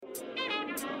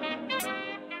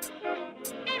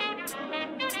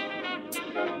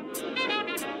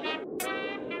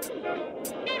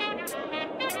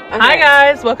Okay. Hi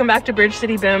guys, welcome back to Bridge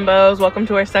City Bimbos. Welcome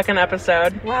to our second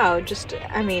episode. Wow, we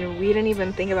didn't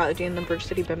even think about doing the Bridge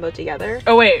City Bimbo together.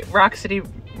 Oh wait, Rock City,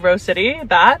 Rose City,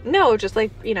 that? No, just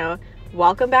like,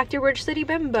 welcome back to Bridge City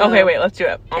Bimbo. Okay, wait, let's do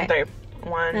it. On Okay. 3.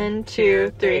 1,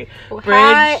 2, 3.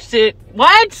 Bridge City.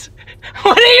 What?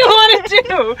 What do you want to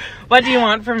do? What do you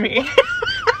want from me?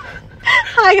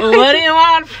 Hi guys. What do you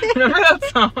want? Remember that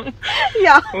song?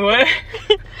 Yeah. What?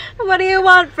 What do you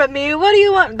want from me? What do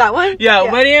you want? That one? Yeah,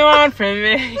 what do you want from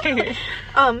me?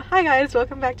 Hi guys,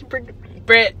 welcome back to Bridge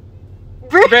Brit.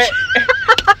 City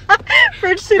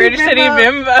Bridge City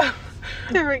Bimbo.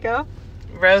 There we go.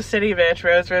 Rose City, bitch.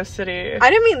 Rose City. I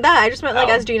didn't mean that. I just meant like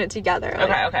Oh. us doing it together.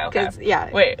 Like, Okay. 'cause,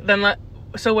 yeah. Wait, then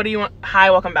so what do you want?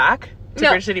 Hi, welcome back to No.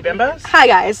 Bridge City Bimbos. Hi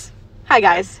guys. Hey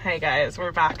guys,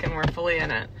 we're back and we're fully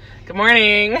in it. Good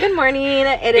morning. Good morning.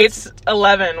 It's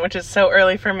 11, which is so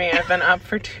early for me. I've been up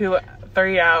for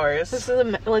 3 hours. This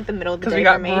is like the middle of the Because day we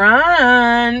got for me.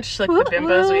 brunch, like Woo, the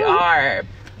bimbos we woo. are.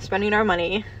 Spending our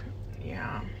money.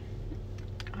 Yeah.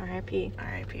 R.I.P.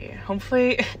 R.I.P.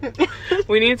 Hopefully,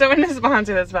 we need someone to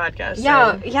sponsor this podcast.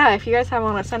 Yeah. If you guys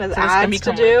want to send us so this can ads to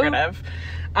become do, lucrative.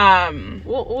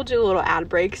 we'll do little ad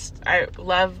breaks. I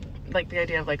love like the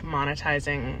idea of like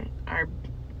monetizing our,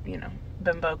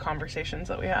 bimbo conversations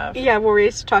that we have. Yeah, where we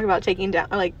used to talk about tearing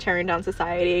down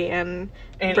society and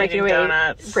breaking eating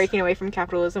donuts. breaking away from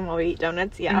capitalism while we eat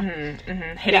donuts. Yeah.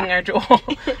 Hitting our jewel.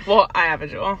 Well, I have a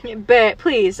jewel. But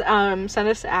please, send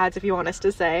us ads if you want us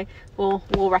to say. We'll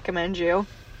recommend you.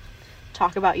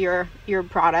 Talk about your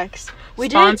products.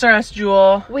 Sponsor us,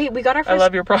 Jewel. We got our first. I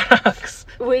love your products.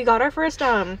 We got our first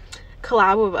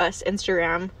collab with us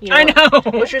Instagram. I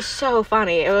know. Which was so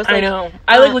funny. It was like, I know.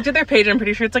 I looked at their page. I'm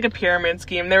pretty sure it's like a pyramid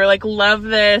scheme. They were like, "Love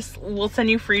this. We'll send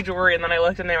you free jewelry." And then I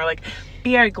looked and they were like,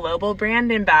 "Be our global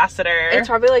brand ambassador." It's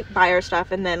probably like buy our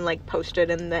stuff and then like post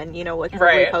it and then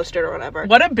Right. repost it or whatever.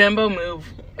 What a bimbo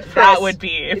move us. that would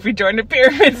be if we joined a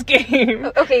pyramid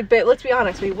scheme. Okay, but let's be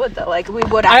honest, we would though. Like we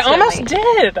would. I Accidentally. almost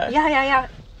did.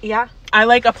 Yeah. I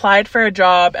like applied for a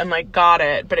job and like got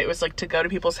it, but it was like to go to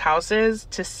people's houses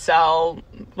to sell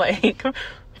like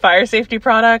fire safety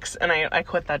products, and I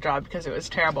quit that job because it was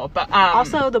terrible. But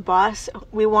Also, the boss,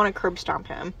 we want to curb stomp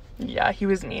him. yeah, he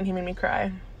was mean. He made me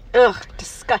cry. Ugh,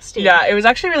 disgusting. Yeah, it was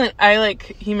actually really.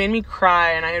 He made me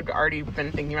cry, and I had already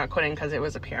been thinking about quitting because it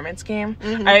was a pyramid scheme.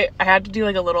 Mm-hmm. I had to do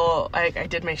like a little. I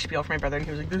did my spiel for my brother, and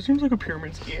he was like, "This seems like a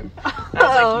pyramid scheme." And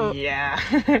I was like,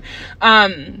 "Yeah."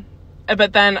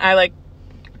 But then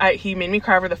he made me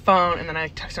cry over the phone, and then I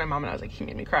texted my mom and I was like, he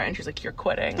made me cry, and she's like, "You're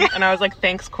quitting." And I was like,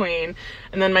 "Thanks, queen."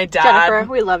 And then my dad, Jennifer,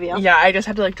 we love you. yeah, I just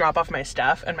had to like drop off my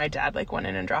stuff, and my dad like went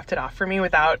in and dropped it off for me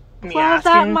without me Love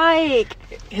asking. that mic.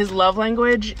 His love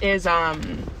language is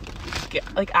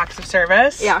like acts of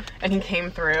service. Yeah. And he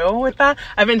came through with that.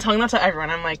 I've been telling that to everyone.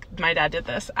 I'm like, my dad did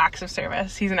this. Acts of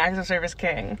service. He's an acts of service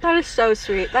king. That is so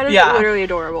sweet. That is Yeah. literally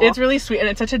adorable. It's really sweet, and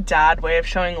it's such a dad way of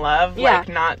showing love. Yeah. Like,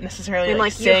 not necessarily Being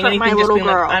like like, "You saying hurt anything, my just little being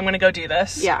girl." like, "I'm gonna go do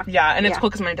this." Yeah. Yeah, and it's Yeah. cool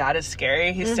because my dad is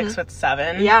scary. He's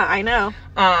 6'7". Yeah, I know.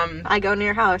 Um, I go to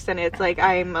your house and it's like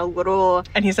I'm a little.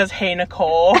 and he says, "Hey,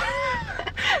 Nicole."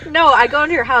 No, I go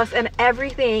into your house and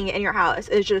everything in your house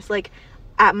is just like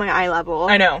at my eye level.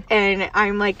 I know. And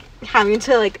I'm like having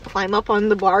to like climb up on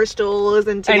the bar stools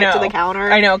and to get to the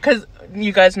counter. I know, because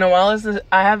you guys, Noelle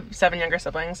I have 7 younger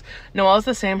siblings. Noelle is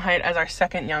the same height as our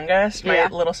second youngest, my Yeah.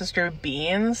 little sister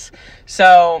Beans.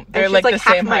 So they're she's, like like, the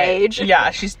half same my height. age.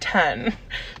 Yeah, she's 10.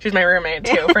 She's my roommate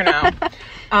too for now.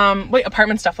 Wait,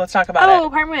 apartment stuff. Let's talk about Oh, it.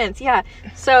 apartments. Yeah.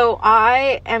 So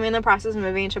I am in the process of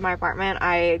moving to my apartment.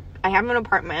 I have an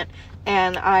apartment.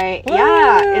 And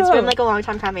it's been like a long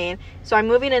time coming. So I'm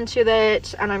moving into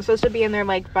it, and I'm supposed to be in there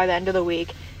like by the end of the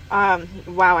week.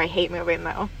 Wow, I hate moving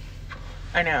though.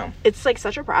 I know. It's like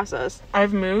such a process. I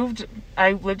lived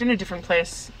in a different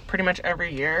place pretty much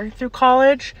every year through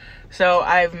college. So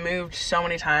I've moved so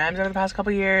many times over the past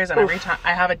couple years, and every time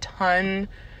I have a ton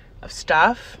of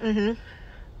stuff. Mm-hmm.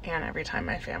 And every time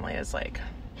my family is like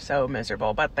so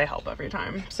miserable, but they help every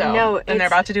time. So, No, and they're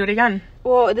about to do it again.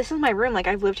 Well, this is my room. Like,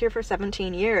 I've lived here for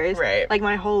 17 years. Right. Like,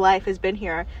 my whole life has been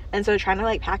here. And so trying to,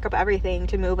 like, pack up everything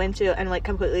to move into and, like,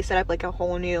 completely set up, like, a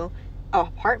whole new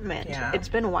apartment. Yeah. It's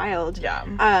been wild. Yeah.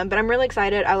 But I'm really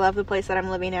excited. I love the place that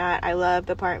I'm living at. I love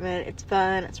the apartment. It's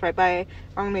fun. It's right by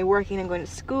where I'm going to be working and going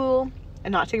to school.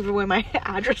 And not to give away my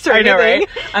address or I know, anything.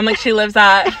 right? I'm like, she lives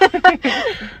at... ... Yeah.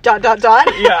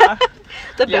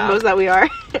 The Yeah. bimbos that we are.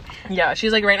 Yeah,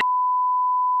 she's like right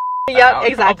now. Yep,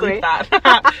 exactly. I'll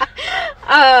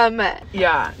bleep that.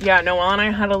 Yeah, Noelle and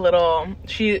I had a little...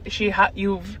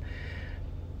 You've...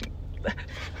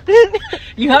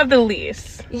 You have the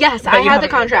lease. Yes, But I you had the haven't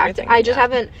moved contract. everything I just yet.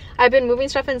 haven't. I've been moving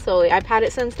stuff in slowly. I've had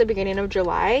it since the beginning of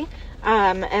July,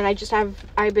 and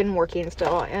I've been working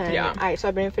still, and Yeah. so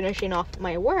I've been finishing off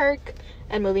my work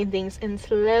and moving things in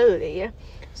slowly.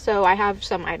 So I have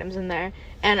some items in there,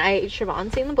 and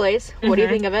Siobhan's seen the place. What do you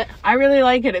think of it? I really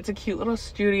like it. It's a cute little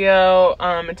studio.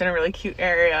 It's in a really cute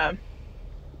area.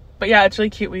 But yeah, it's really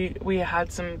cute. We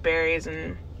had some berries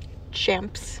and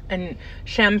Champs.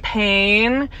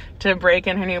 champagne to break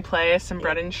in her new place, some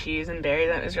bread and cheese and berries.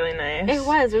 That was really nice.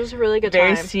 It was a really good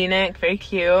very time. scenic, very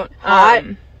cute. Hot,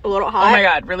 a little hot. Oh my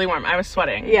god, really warm. I was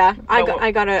sweating. Yeah, I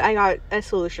But got a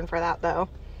solution for that though.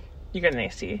 You got an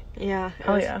AC. Yeah.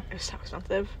 Hell yeah. It was so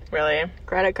expensive. Really?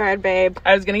 Credit card, babe.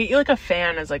 I was gonna get you like a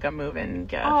fan as like a move-in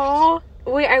gift. Oh,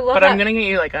 wait, I love But that. I'm gonna get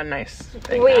you like a nice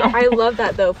thing Wait, now. I love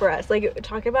that though for us. Like,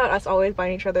 talk about us always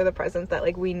buying each other the presents that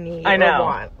like we need I know. or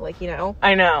want. Like, you know.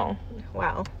 I know.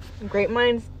 Wow. Great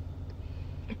minds.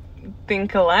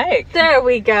 Think alike. There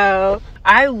we go.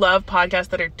 I love podcasts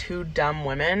that are two dumb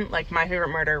women. Like My Favorite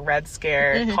Murder, Red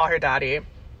Scare, Call Her Daddy.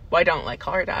 Well, I don't like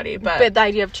Call Her Daddy, But the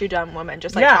idea of two dumb women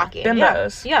just like yeah, talking.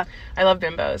 bimbos. Yeah. I love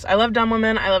bimbos. I love dumb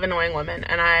women. I love annoying women.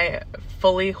 And I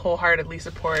fully, wholeheartedly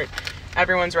support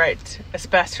everyone's right,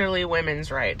 especially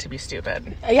women's right, to be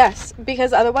stupid. Yes,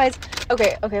 because otherwise,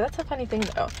 okay, that's a funny thing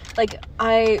though. Like,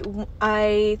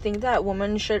 I think that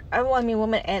women should,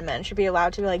 women and men should be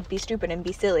allowed to like be stupid and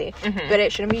be silly, but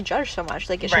it shouldn't be judged so much.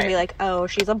 Like, it shouldn't be like, oh,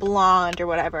 she's a blonde or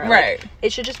whatever. Right. Like,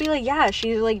 it should just be like, yeah,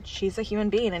 she's a human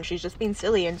being and she's just being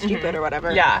silly and stupid or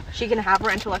whatever. Yeah. She can have her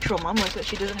intellectual moments, but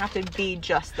she doesn't have to be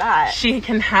just that. She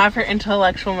can have her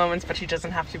intellectual moments, but she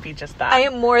doesn't have to be just that. I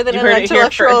am more than You an heard it here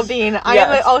intellectual first. being. I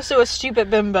Yes. am also a stupid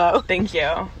bimbo. Thank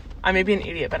you. I may be an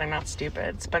idiot, but I'm not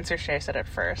stupid. Spencer Shea said it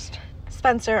first.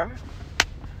 Spencer.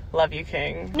 Love you,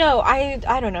 King. No, I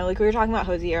don't know. Like, we were talking about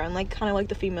Hosier and like kind of like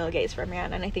the female gaze for a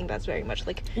man, and I think that's very much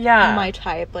like my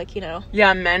type. Like, you know.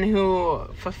 Yeah, men who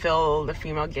fulfill the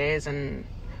female gaze and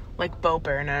like Bo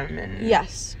Burnham and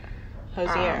Yes.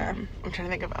 Hosier. I'm trying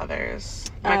to think of others.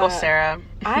 Michael Cera.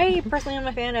 I personally am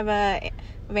a fan of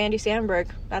Andy Samberg.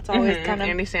 That's always kind of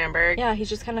Andy Samberg. Yeah, he's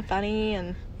just kind of funny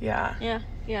and Yeah.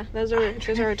 yeah. Those are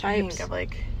our types. Think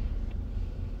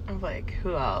of like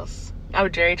who else? Oh,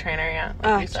 Jerry Trainer. Yeah.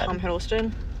 Like you said. Tom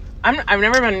Hiddleston. I've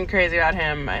never been crazy about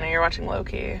him. I know you're watching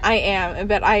Loki. I am,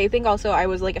 but I think also I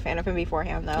was like a fan of him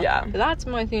beforehand though. Yeah. But that's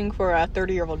my thing for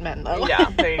 30-year-old men though. Yeah.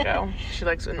 There you go. She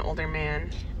likes an older man.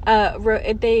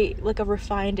 They like a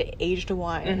refined aged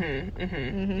wine.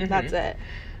 That's it.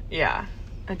 Yeah.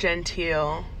 A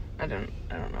genteel. I don't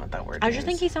know what that word I means. just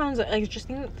think he sounds like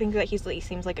think that he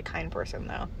seems like a kind person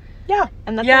though. Yeah.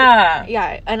 And that's Yeah.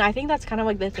 yeah, and I think that's kind of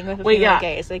like the thing with the Wait, female yeah.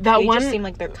 gays. Like, That they one just seem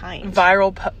like they're kind.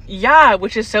 Viral yeah,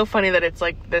 which is so funny that it's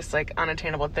like this like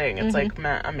unattainable thing. It's like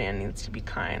a man needs to be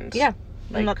kind. Yeah.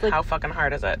 Like, Not, like, how fucking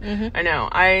hard is it? I know.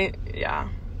 I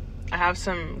have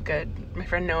some good, my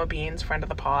friend Noah Beans, friend of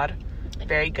the pod,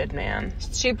 very good man.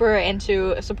 super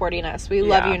into supporting us. We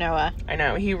love you, Noah. I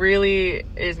know. He really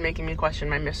is making me question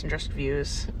my misandrist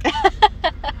views.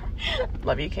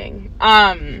 Love you, King.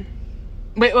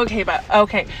 Wait,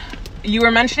 okay. You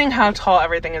were mentioning how tall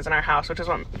everything is in our house, which is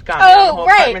what got me on the whole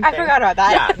right. apartment I thing. forgot about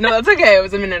that. Yeah, no, that's okay. It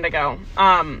was a minute ago.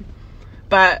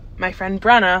 But my friend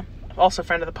Brenna, also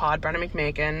friend of the pod, Brenna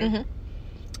McMakin,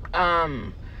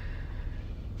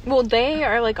 Well, they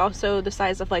are like also the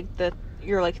size of like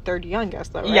your like third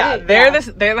youngest though, right? yeah, they're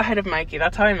the height of Mikey.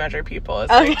 That's how I measure people.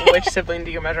 It's like, which sibling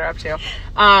do you measure up to?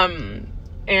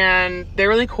 And they're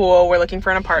really cool. We're looking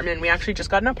for an apartment. We actually just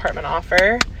got an apartment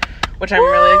offer, which I'm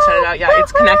really excited about. Yeah,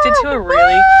 it's connected to a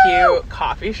really cute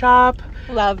coffee shop.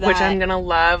 Love that. Which I'm gonna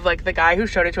love. Like, the guy who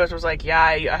showed it to us was like, yeah,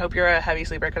 I hope you're a heavy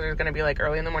sleeper, because there's gonna be like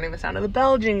early in the morning the sound of the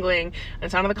bell jingling and the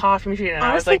sound of the coffee machine. And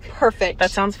I was Honestly, like, perfect.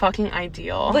 that sounds fucking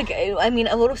ideal. like, I mean,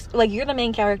 a little like you're the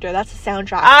main character. That's the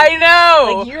soundtrack. I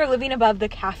know. Like, you're living above the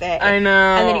cafe. I know.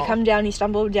 And then you come down, you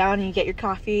stumble down, and you get your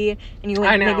coffee, and you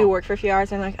like maybe work for a few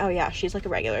hours, and like, oh yeah, she's like a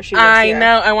regular. She lives here.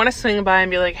 know. I want to swing by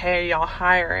and be like, hey, y'all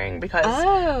hiring? Because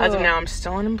as of Oh. now, I'm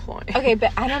still unemployed. Okay,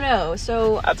 but I don't know.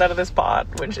 So Outside of this pod,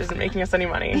 which isn't making us any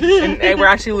money. And we're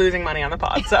actually losing money on the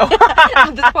pod, so.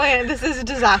 at this point, this is a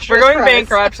disaster. We're going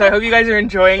bankrupt, so I hope you guys are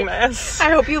enjoying this.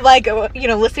 I hope you like,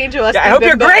 listening to us. Yeah, I hope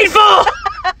you're grateful!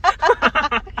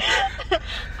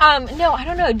 No, I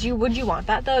don't know. Would you want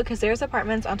that though? Because there's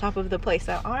apartments on top of the place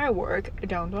that I work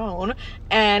downtown,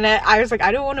 and I was like,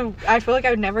 I don't want to. I feel like I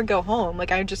would never go home.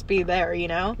 Like, I'd just be there, you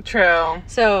know. True.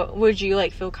 So, would you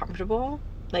like feel comfortable?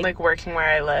 Like working where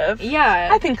I live? Yeah.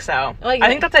 I think so. Like, I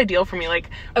think that's ideal for me. Like,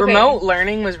 okay. remote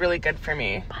learning was really good for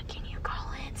me. But can you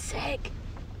call in sick?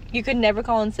 You could never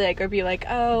call in sick or be like,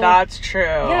 oh. That's true.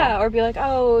 Yeah, or be like,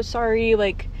 oh, sorry,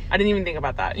 like. I didn't even think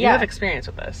about that. You have experience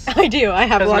with this. I do. I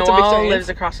have lots Noelle of experience. lives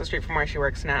across the street from where she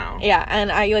works now. Yeah, and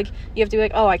you have to be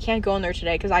like, oh, I can't go in there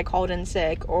today because I called in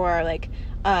sick, or like,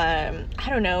 I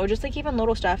don't know, just like even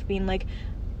little stuff, being like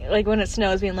when it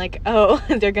snows, being like, oh,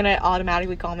 they're gonna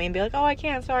automatically call me and be like, oh, I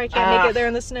can't make it there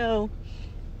in the snow.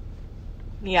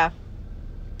 Yeah.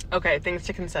 Okay, things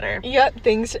to consider. Yep,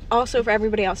 things also for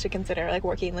everybody else to consider, like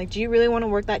working. Like, do you really want to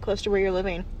work that close to where you're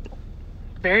living?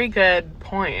 Very good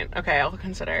point. Okay, I'll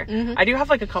consider. Mm-hmm. I do have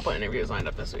like a couple interviews lined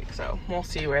up this week, so we'll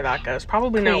see where that goes.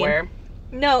 Probably nowhere.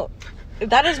 No,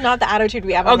 that is not the attitude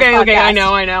we have on the podcast. Okay, I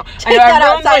know. Take that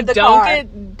everyone's outside the don't car.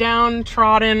 Get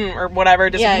downtrodden or whatever,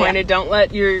 disappointed. Yeah. Don't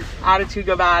let your attitude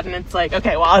go bad. And it's like,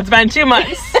 okay, well, it's been 2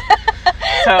 months.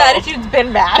 So, the attitude's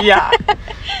been bad.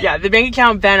 Yeah, the bank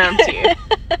account been empty.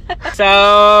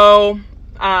 So,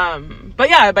 but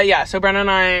yeah, so Brenna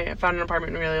and I found an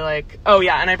apartment we really like. Oh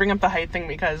yeah, and I bring up the height thing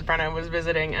because Brenna was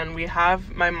visiting, and we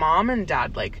have my mom and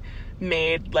dad like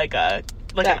made like an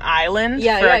island for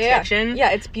a kitchen.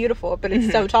 Yeah, it's beautiful, but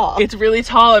it's so tall. It's really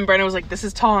tall, and Brenna was like, this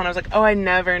is tall, and I was like, oh, I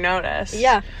never noticed.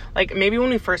 Yeah. Like, maybe when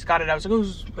we first got it, I was like, oh, it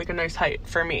was like a nice height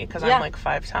for me, because I'm like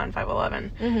 5'10",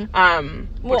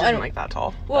 5'11", which isn't like that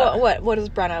tall. Well, what is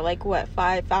Brenna, like, what,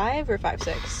 5'5" or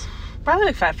 5'6"? Probably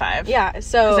like 5'5". Yeah,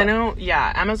 so... Because I know,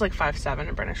 Emma's like 5'7",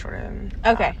 and Brenna's shorter than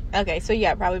that. Okay, so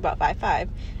yeah, probably about 5'5".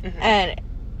 And,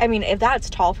 I mean, if that's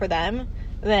tall for them,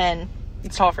 then...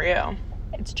 It's tall for you.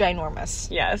 It's ginormous.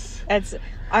 Yes.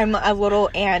 I'm a little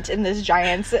ant in this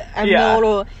giant... I'm a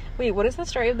little... Wait, what is the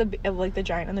story of the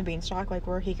giant and the beanstalk? Like,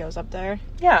 where he goes up there?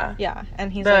 Yeah. Yeah,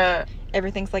 and he's like...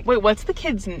 Everything's like... Wait, what's the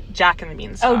kid's... Jack and the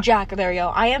Beanstalk? Oh, Jack, there you go.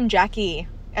 I am Jackie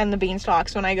and the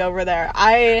Beanstalks when I go over there.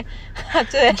 I have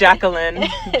to... Jacqueline.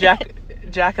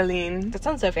 Jacqueline. That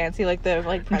sounds so fancy, like the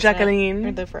president. Jacqueline.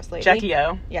 Or the first lady. Jackie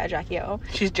O. Yeah, Jackie O.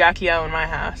 She's Jackie O in my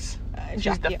house.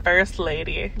 She's the first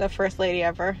lady. The first lady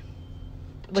ever.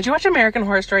 Did you watch American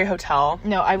Horror Story Hotel?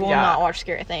 No, I will not watch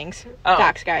Scary Things. Oh.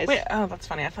 Facts, guys. Wait, that's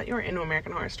funny. I thought you were into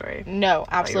American Horror Story. No,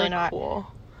 absolutely not. Cool.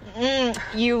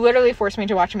 You literally forced me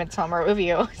to watch Midsommar with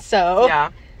you, so...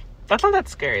 Yeah. That's not that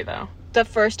scary, though. The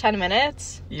first 10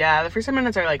 minutes? Yeah, the first 10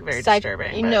 minutes are, like, very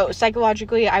disturbing. No,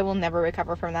 psychologically, I will never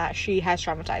recover from that. She has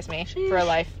traumatized me for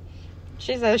life.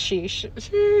 She says sheesh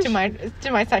to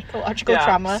my psychological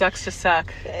trauma. Sucks to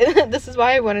suck. This is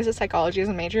why I went into psychology as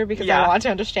a major, because I want to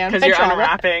understand my trauma. Because you're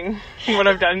unwrapping what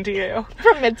I've done to you.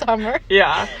 From Midsommar.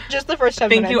 Yeah. Just the first 10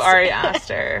 minutes. Thank you, Ari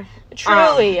Aster.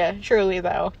 Truly,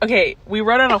 though. Okay, we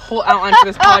wrote out a whole outline for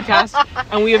this podcast,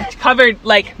 and we have covered,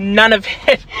 like, none of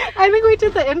it. I think we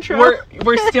did the intro.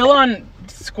 We're still on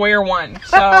square one,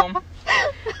 so...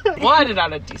 we'll edit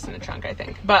out a decent chunk, I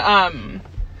think. But,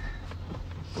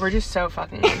 we're just so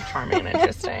fucking charming and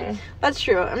interesting. That's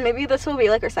true. And maybe this will be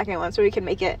like our second one, so we can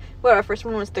make it... What, our first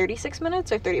one was 36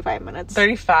 minutes or 35 minutes?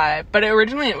 35. But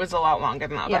originally it was a lot longer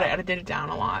than that, but I edited it down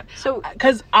a lot. So...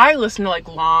 Because I listen to, like,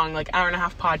 long, like,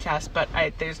 hour-and-a-half podcasts, but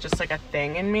there's just, like, a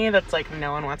thing in me that's, like,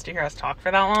 no one wants to hear us talk for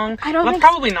that long. That's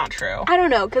probably not true. I don't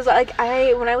know, because, like,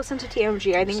 when I listen to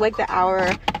TMG, I think, like, the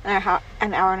hour and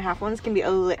a half ones can be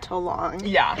a little long.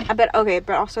 Yeah. But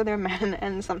also they're men,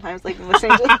 and sometimes, like,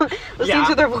 listening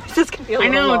to their voices can be a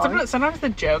little long. I know, sometimes the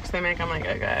jokes they make, I'm like,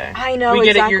 okay. I know, we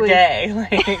get it, you're gay.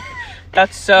 Like,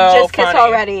 that's so just kiss funny.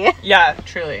 Already. Yeah,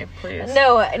 truly, please.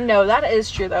 No, that is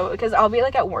true, though, because I'll be,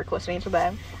 like, at work listening to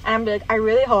them, and I'm like, I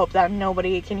really hope that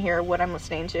nobody can hear what I'm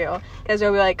listening to, because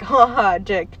they'll be like, haha,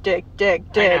 dick. I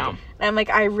know. And I'm like,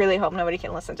 I really hope nobody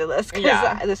can listen to this,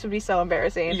 because this would be so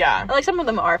embarrassing. Yeah. And, like, some of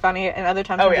them are funny, and other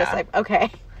times I'm just like,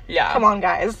 okay. Yeah. Come on,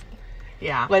 guys.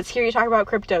 Yeah. Let's hear you talk about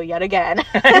crypto yet again.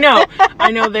 I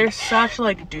know. They're such,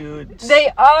 like, dudes. They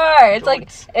are. It's like,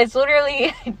 it's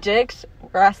literally dicks,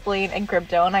 wrestling, and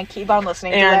crypto, and I keep on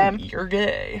listening to them. And you're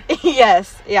gay.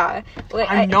 Yes. Yeah.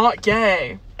 I'm not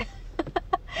gay.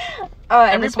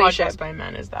 Every podcast by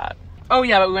men is that. Oh,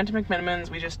 yeah, but we went to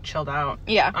McMinimans. We just chilled out.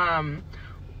 Yeah.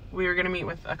 We were going to meet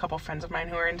with a couple friends of mine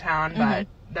who were in town, but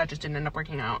that just didn't end up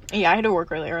working out. Yeah, I had to work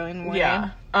really early in the morning.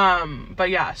 Yeah. But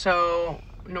yeah, so...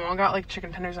 Noelle got, like,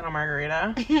 chicken tenders and a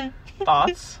margarita.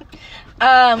 Thoughts?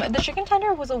 The chicken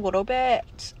tender was a little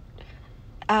bit...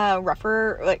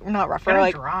 rougher, like not rougher, Kinda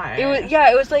like dry. it was.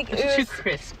 Yeah, it was like It's too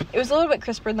crisp. It was a little bit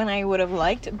crisper than I would have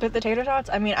liked, but the tater tots,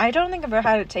 I mean, I don't think I've ever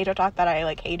had a tater tot that I,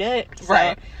 like, hate it. So,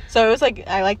 Right. So it was, like,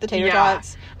 I like the tater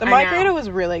tots. The margarita was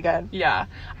really good. Yeah.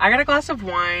 I got a glass of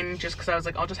wine just because I was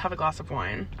like, I'll just have a glass of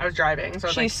wine. I was driving, so I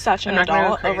was She's like, such an I'm not gonna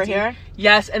go adult over crazy. here.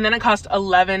 Yes, and then it cost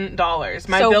 $11.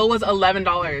 My bill was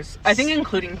 $11. I think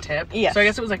including tip. Yes. So I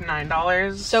guess it was like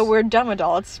 $9. So we're dumb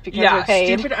adults because we're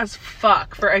paid. Stupid as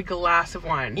fuck for a glass of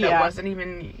wine that Yeah. wasn't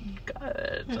even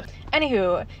good.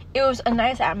 Anywho, it was a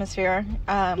nice atmosphere.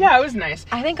 Yeah, it was nice.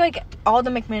 I think, like, all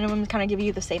the McMinimums kind of give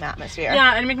you the same atmosphere.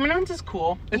 Yeah, and McMinimums is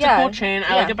cool. It's Yeah, a cool chain. I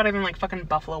yeah. like it better than like fucking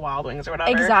Buffalo Wild Wings or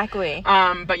whatever. Exactly.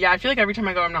 But yeah, I feel like every time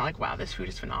I go, I'm not like, wow, this food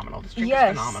is phenomenal. This drink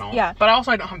Yes, is phenomenal. yeah. But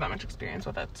also, I don't have that much experience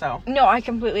with it, so. No, I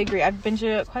completely agree. I've been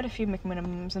to quite a few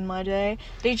McMinimums in my day.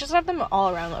 They just have them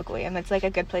all around locally, and it's, like, a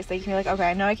good place that you can be like, okay,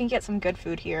 I know I can get some good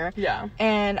food here. Yeah.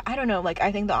 And I don't know, like,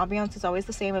 I think the ambiance is always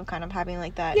the same of kind of having,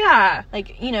 like, that. Yeah.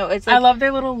 Like, you know, it's like. I love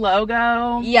their little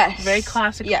logo. Yes. Very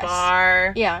classic Yes.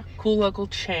 bar. Yeah. Cool local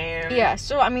chain. Yeah,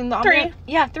 so, I mean, the 3. ambiance.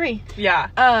 Yeah, 3. Yeah.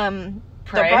 The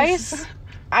price,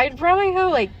 I'd probably go,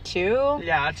 like, 2.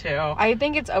 Yeah, 2. I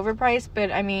think it's overpriced,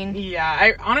 but, I mean. Yeah,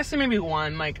 I honestly maybe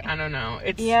 1. Like, I don't know.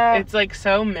 It's Yeah. It's like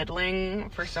so middling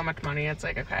for so much money. It's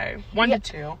like, okay, 1 Yeah.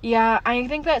 to 2. Yeah, I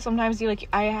think that sometimes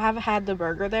I have had the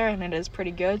burger there, and it is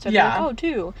pretty good, so I'd be Yeah. like, oh,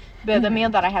 2. But the meal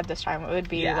that I had this time, it would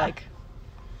be, Yeah. like,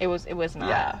 it was not.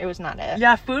 Yeah. It was not it.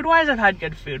 Yeah, food wise, I've had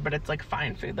good food, but it's like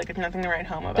fine food. Like, it's nothing to write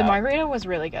home about. The margarita was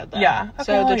really good, though. Yeah. Okay,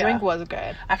 So the well, drink yeah. was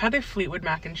good. I've had their Fleetwood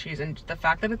mac and cheese, and the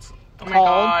fact that it's, oh my Called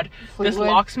god, this Fleetwood?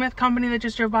 locksmith company that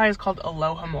just drove by is called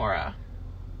Aloha Mora.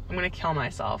 I'm gonna kill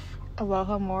myself.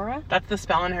 Aloha Mora? That's the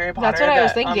spell in Harry Potter. That's what I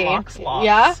was that thinking. unlocks locks.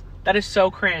 Yeah? That is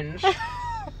so cringe.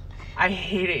 I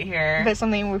hate it here. But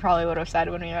something we probably would have said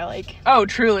when we were like, Oh,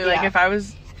 truly. Like, Yeah. if I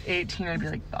was 18, I'd be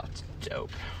like, that's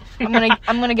dope. I'm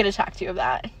gonna get a tattoo of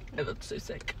that. It looks so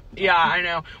sick. Yeah, I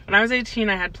know. When I was 18,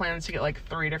 I had plans to get like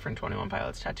 3 different 21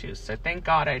 Pilots tattoos. So thank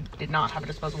God I did not have a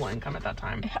disposable income at that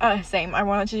time. Same. I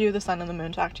wanted to do the sun and the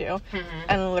moon tattoo,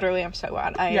 and literally, I'm so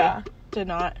glad I did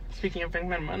not. Speaking of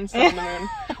McMinimums, on the moon.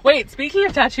 Wait, speaking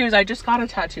of tattoos, I just got a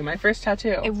tattoo. My first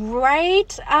tattoo.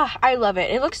 Right? I love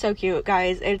it. It looks so cute,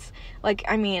 guys. It's like,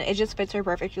 I mean, it just fits her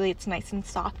perfectly. It's nice and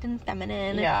soft and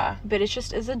feminine. Yeah. But it's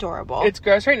just, it's adorable. It's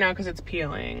gross right now because it's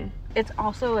peeling. It's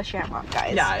also a shamrock,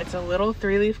 guys. Yeah, it's a little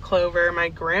 3-leaf clover. My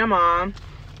grandma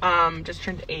just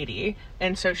turned 80,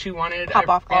 and so she wanted Pop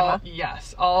off grandma.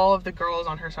 all of the girls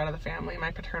on her side of the family,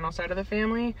 my paternal side of the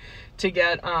family, to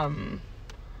get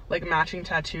like matching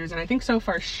tattoos. And I think so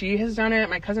far she has done it,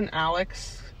 my cousin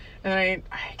Alex, and I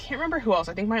can't remember who else.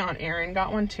 I think my aunt Erin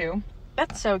got one too.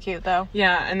 That's so cute, though.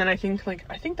 Yeah, and then I think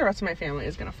the rest of my family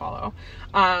is gonna follow.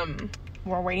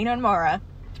 We're waiting on Mara.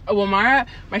 Well, my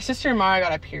sister Mara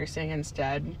got a piercing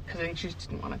instead because I think she just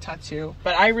didn't want a tattoo.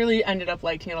 But I really ended up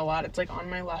liking it a lot. It's like on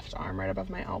my left arm, right above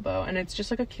my elbow, and it's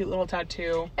just like a cute little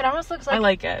tattoo. It almost looks like, I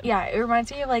like it. Yeah, it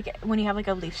reminds me of like when you have like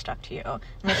a leaf stuck to you, and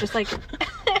it's just like.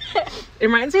 It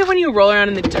reminds me of when you roll around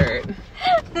in the dirt.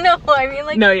 No, I mean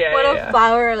like No, yeah, when yeah. a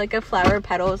flower, like a flower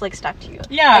petal, is like stuck to you.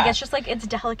 Yeah. Like it's just like it's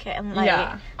delicate and light.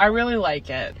 Yeah, I really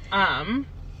like it.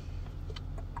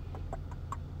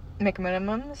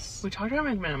 McMinimums. We talked about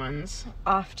McMinimums.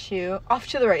 Off to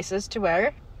the races to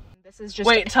where? This is just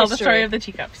Wait, tell the history. story of the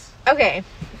teacups. Okay,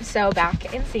 so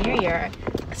back in senior year,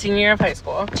 Senior year of high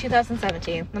school.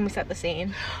 2017. Let me set the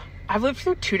scene. I've lived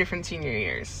through 2 different senior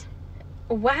years.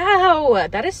 Wow,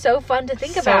 that is so fun to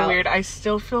think about. So weird. I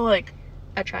still feel like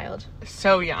A child.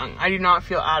 so young. I do not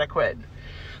feel adequate.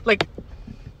 Like,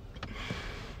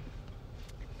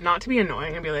 not to be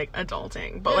annoying and be like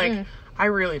adulting, but like I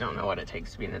really don't know what it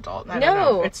takes to be an adult. I don't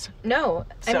know. It's no.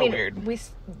 so I mean, weird. We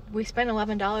spent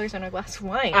 $11 on a glass of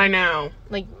wine. I know.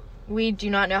 Like, we do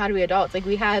not know how to be adults. Like,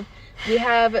 we have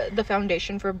the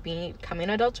foundation for becoming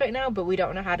adults right now, but we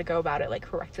don't know how to go about it like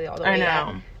correctly all the way. I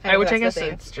know. Which I guess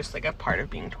it's just like a part of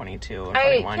being 22 or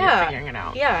 21. You're figuring it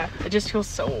out. Yeah. It just feels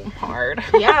so hard.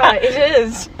 Yeah, it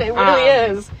is. It really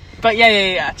is. But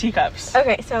yeah. Teacups.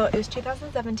 Okay, so it was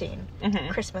 2017,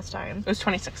 Christmas time. It was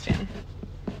 2016.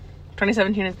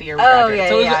 2017 is the year we Oh, graduated. yeah,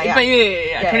 So it was, yeah. But yeah.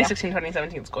 Yeah, 2016,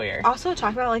 2017 school year. Also,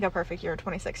 talk about like a perfect year,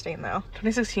 2016 though.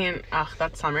 2016,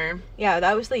 that summer. Yeah,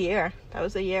 that was the year. That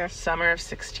was the year. Summer of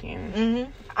 16.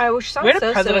 Which sounds We had a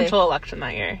so presidential silly. election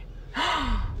that year.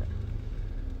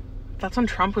 That's when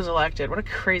Trump was elected. What a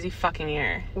crazy fucking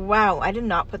year. Wow, I did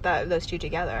not put those two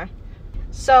together.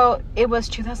 So it was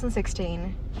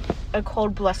 2016, a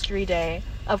cold, blustery day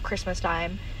of Christmas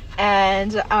time,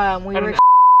 and we were.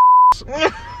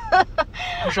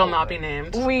 who shall not be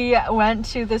named. We went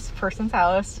to this person's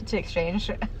house to exchange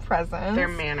presents. Their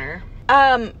manor.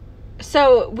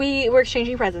 So we were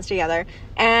exchanging presents together,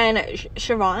 and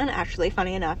Siobhan, actually,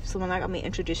 funny enough, is the one that got me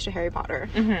introduced to Harry Potter.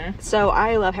 Mm-hmm. So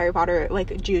I love Harry Potter,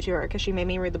 like, due to her, because she made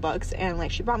me read the books, and,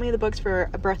 like, she bought me the books for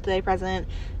a birthday present,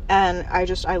 and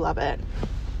I love it.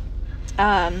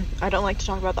 I don't like to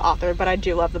talk about the author, but I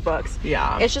do love the books.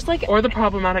 Yeah. It's just, like... Or the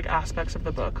problematic aspects of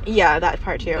the book. Yeah, that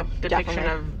part, too. The depiction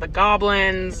definitely. of the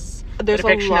goblins. There's the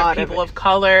depiction a lot of people of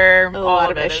color. A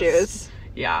lot of issues.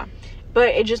 Yeah.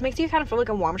 But it just makes you kind of feel like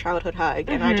a warm childhood hug,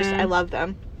 and I love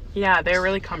them. Yeah, they're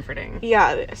really comforting.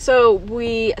 Yeah, so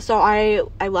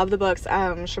I love the books.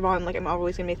 Siobhan, like, I'm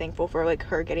always gonna be thankful for, like,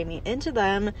 her getting me into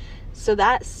them. So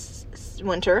that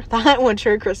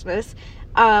winter, Christmas,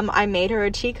 I made her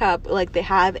a teacup like they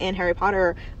have in Harry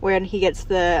Potter, when he gets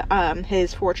the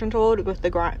his fortune told with the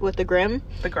Grimes. With the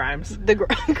Grimes.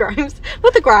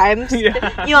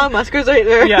 Yeah. Elon Musk was right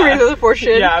there reading the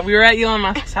fortune. Yeah, we were at Elon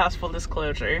Musk's house, full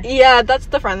disclosure. Yeah, that's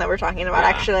the friend that we're talking about,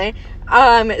 actually.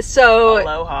 So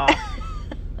Aloha.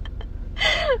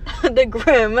 the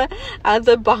Grim at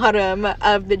the bottom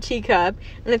of the teacup,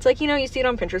 and it's like, you know, you see it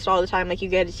on Pinterest all the time, like, you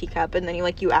get a teacup and then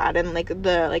you add in, like,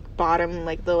 the, like, bottom,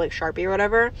 like, the, like, Sharpie or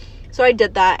whatever. So I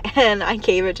did that, and I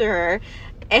gave it to her,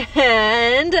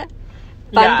 and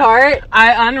fun part,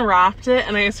 I unwrapped it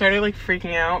and I started, like,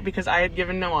 freaking out because I had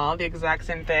given Noelle the exact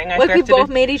same thing. Like, we both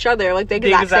made each other, like, the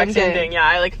exact same thing. Yeah,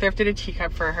 I, like, thrifted a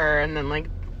teacup for her and then, like,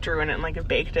 drew in it and, like,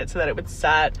 baked it so that it would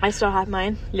set. I still have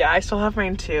mine. Yeah, I still have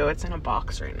mine too. It's in a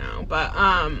box right now, but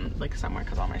like, somewhere,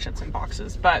 because all my shit's in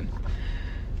boxes. But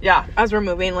yeah, as we're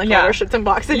moving, like, all our shit's in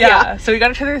boxes. Yeah, so we got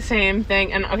each other the same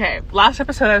thing. And okay, last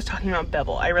episode I was talking about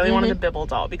Bibble. I really wanted a Bibble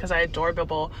doll because I adore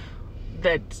Bibble,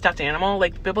 the stuffed animal.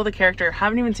 Like, Bibble the character,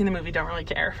 haven't even seen the movie, don't really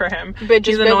care for him. But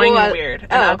he's annoying and weird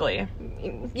and ugly.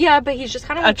 Yeah, but he's just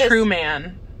kind of like a true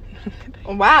man.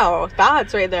 Wow,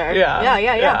 thoughts right there.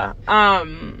 Yeah.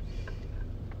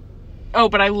 Oh,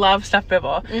 but I love stuffed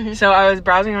Bibble. So I was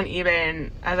browsing on eBay,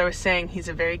 and as I was saying, he's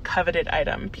a very coveted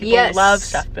item. People love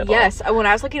stuffed Bibble. Yes, when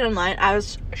I was looking online, I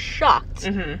was shocked.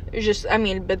 It was just, I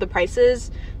mean, but the prices,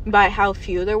 by how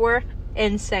few there were,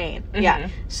 insane. Yeah.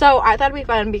 So I thought it'd be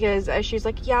fun because she's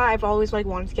like, yeah, I've always, like,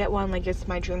 wanted to get one. Like, it's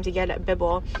my dream to get a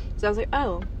Bibble. So I was like,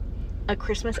 oh, a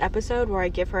Christmas episode where I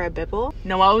give her a Bibble.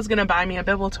 Noelle was gonna buy me a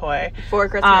Bibble toy for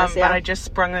Christmas, but I just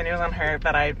sprung the news on her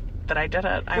that I did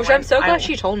it. I'm so glad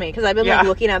she told me, because I've been like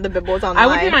looking at the Bibbles online. I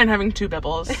wouldn't mind having two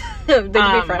Bibbles. They could be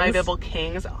friends. My Bibble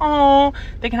kings. Oh,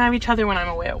 they can have each other when I'm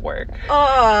away at work.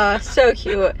 Oh, so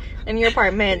cute. In your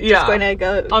apartment, just going to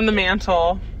go on the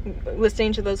mantle,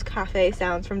 listening to those cafe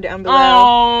sounds from down below.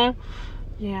 Oh,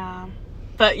 yeah.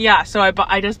 But yeah, so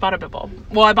I just bought a Bibble.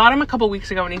 Well, I bought him a couple weeks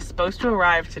ago, and he's supposed to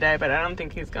arrive today, but I don't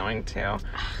think he's going to.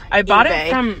 I bought it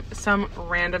from some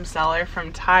random seller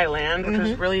from Thailand, which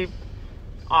was really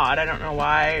odd. I don't know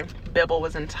why Bibble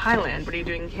was in Thailand, but he's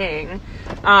doing King.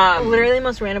 Literally the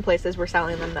most random places we're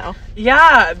selling them, though.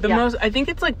 Yeah, most. I think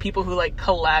it's like people who like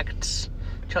collect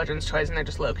children's toys, and they're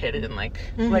just located in like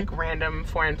random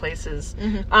foreign places.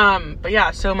 But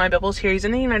yeah, so my Bibble's here. He's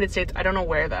in the United States. I don't know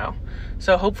where though.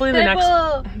 So hopefully the next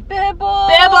Bibble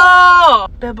here,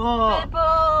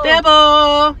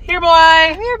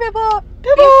 boy. Here, Bibble.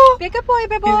 Be a good boy,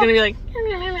 Bibble. He's gonna be like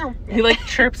he like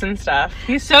chirps and stuff.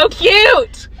 He's so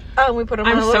cute. Oh, we put him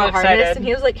on a little harness, and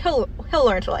he was like, he'll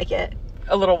learn to like it.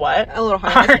 A little what? A little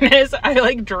harness. I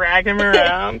like drag him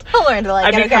around. He'll learn to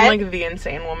like it. I become like the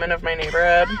insane woman of my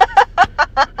neighborhood.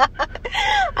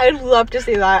 I'd love to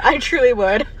see that. I truly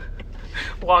would.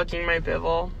 Walking my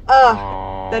Bibble.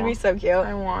 Oh, that'd be so cute.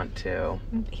 I want to.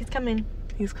 He's coming.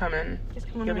 He's coming.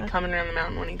 He'll be coming around the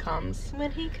mountain when he comes.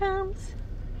 When he comes.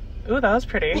 Ooh, that was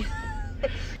pretty.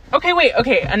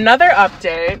 Okay, another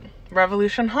update.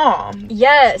 Revolution Hall.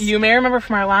 Yes. You may remember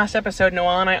from our last episode,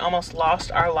 Noelle and I almost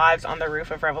lost our lives on the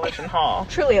roof of Revolution Hall.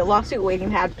 Truly a lawsuit waiting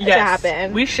to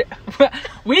happen. We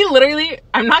literally,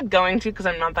 I'm not going to because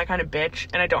I'm not that kind of bitch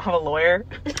and I don't have a lawyer.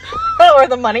 Or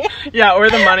the money. Yeah, or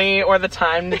the money or the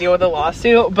time to deal with a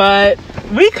lawsuit, but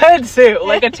we could sue.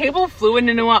 Like, a table flew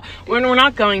into Noelle. We're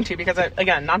not going to because,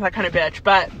 again, not that kind of bitch,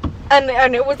 but...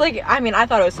 And it was like, I mean, I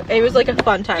thought it was like a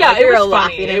fun time. Yeah, like, it was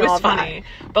funny. It was funny.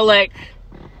 But, like...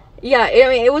 Yeah, I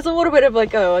mean, it was a little bit of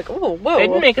like, oh, whoa. They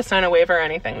didn't make us sign a waiver or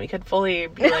anything. We could fully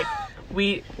be like,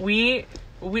 we.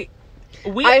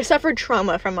 I suffered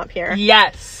trauma from up here.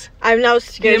 Yes. I'm now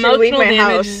scared to leave my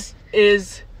house.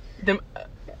 Is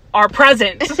our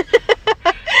present.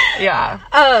 Yeah.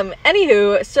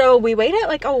 Anywho, so we waited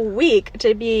like a week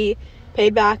to be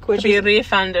paid back, which To be is,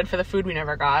 refunded for the food we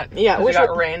never got. Yeah, 'cause we which got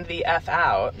would- rained the F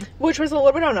out. which was a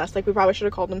little bit on us. Like, we probably should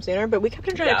have called them sooner, but we kept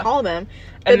on trying to Yeah. call them.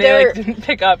 But And they, like, didn't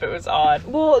pick up. It was odd.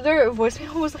 well, their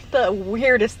voicemail was like the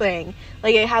weirdest thing.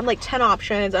 Like, it had like 10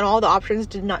 options, and all the options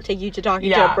did not take you to talking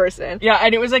to Yeah. a person. Yeah,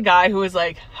 and it was a guy who was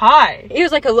like, hi. He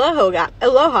was like, aloha.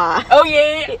 Oh,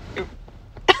 yeah.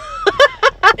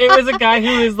 It was a guy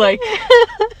who was like,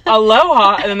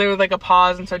 aloha, and then there was like a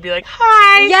pause, and so I'd be like,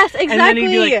 hi. Yes, And then he'd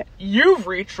be exactly. like, you've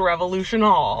reached Revolution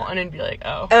Hall. And I'd be like,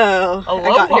 oh. Oh, I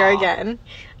got Aloha. here again.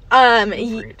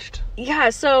 You've reached. Yeah,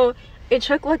 so it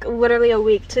took like literally a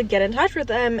week to get in touch with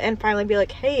them and finally be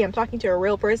like, hey, I'm talking to a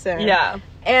real person. Yeah.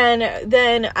 And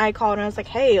then I called and I was like,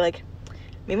 hey, like,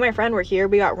 me and my friend were here.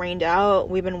 We got rained out.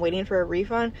 We've been waiting for a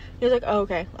refund. He was like, oh,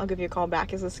 okay, I'll give you a call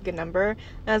back. Is this a good number? And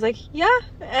I was like, yeah.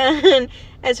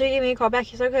 And so he gave me a call back.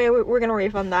 He's like, okay, we're going to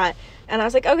refund that. And I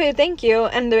was like, okay, thank you.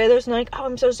 And there's like, oh,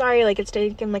 I'm so sorry. Like, it's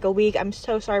taken like a week. I'm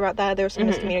so sorry about that. There was some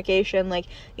miscommunication. Like,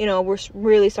 you know, we're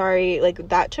really sorry. Like,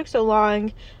 that took so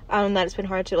long. That it's been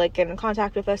hard to like get in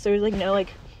contact with us. There was like no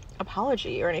like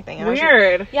apology or anything. And I was just-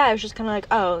 Weird. yeah, it was just kind of like,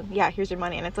 oh, yeah, here's your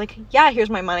money. And it's like, yeah, here's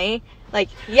my money. Like,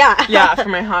 yeah. Yeah, for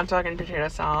my hot dog and potato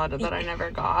salad that I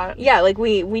never got. Yeah, like,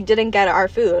 we didn't get our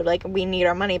food. Like, we need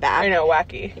our money back. I know,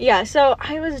 wacky. Yeah, so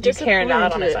I was You disappointed. Karen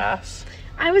out on his ass.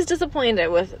 I was disappointed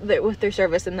with their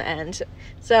service in the end.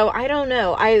 So, I don't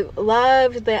know. I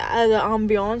loved the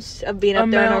ambiance of being up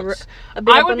there on Amounts. a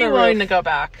being I up would on be the willing roof. to go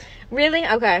back. Really?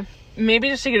 Okay. Maybe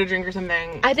just to get a drink or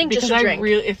something. I think just because a drink.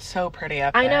 It's so pretty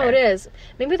up there. I know it is.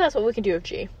 Maybe that's what we can do with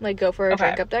G. Like, go for a Okay.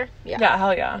 drink up there. Yeah. Yeah,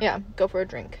 hell yeah. Yeah, go for a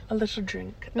drink. A little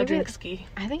drink. A Maybe- drink ski.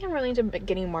 I think I'm really into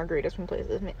getting margaritas from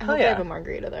places. I Hell hope they yeah. have a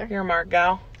margarita there. You're a Mark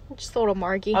gal. Just a little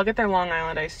margie. I'll get their Long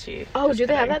Island iced tea. Oh, Just do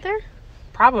they have kidding. that there?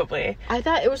 Probably. I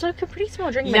thought it was like a pretty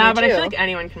small drink Yeah, menu, but too. I feel like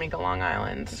anyone can make a Long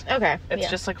Island. Okay. It's yeah.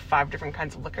 just like 5 different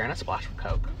kinds of liquor and a splash of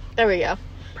Coke. There we go.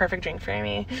 Perfect drink for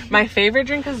me. My favorite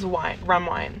drink is wine, rum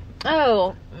wine.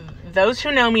 Oh, Those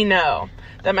who know me know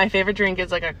that my favorite drink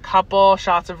is like a couple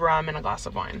shots of rum and a glass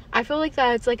of wine. I feel like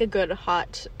that's like a good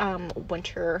hot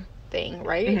winter thing,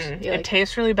 right? Mhm. You're It like,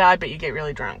 tastes really bad, but you get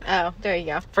really drunk. oh, there you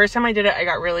go. First time I did it, I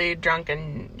got really drunk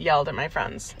and yelled at my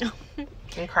friends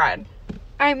and cried.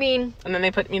 I mean, And then they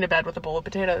put me to bed with a bowl of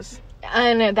potatoes.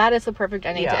 and that is the perfect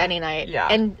ending Yeah. to any night. Yeah.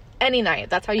 And any night.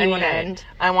 That's how you Any want to night. end.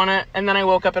 I want to, and then I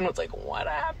woke up and was like, what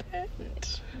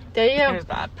happened? There you It go. was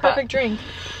bad. Perfect drink.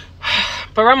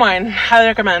 But rum wine, highly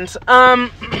recommend.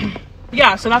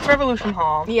 Yeah, so that's Revolution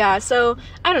Hall. Yeah, so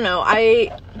I don't know.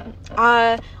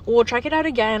 We'll check it out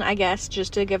again, I guess,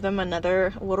 just to give them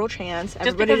another little chance. Just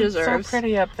Everybody because deserves. it's so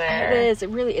pretty up there. It is. It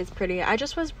really is pretty. I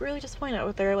just was really disappointed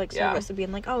with their like Yeah. service of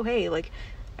being like, oh hey, like,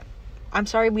 I'm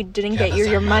sorry we didn't get that's you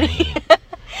your our money.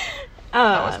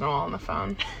 That wasn't all on the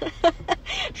phone.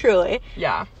 Truly.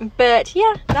 Yeah. But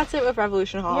yeah, that's it with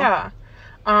Revolution Hall. Yeah.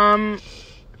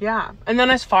 Yeah. And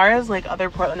then as far as like other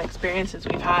Portland experiences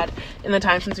we've had in the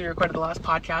time since we recorded the last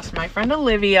podcast, my friend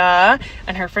Olivia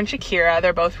and her friend Shakira,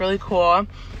 they're both really cool.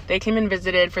 They came and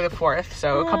visited for the 4th,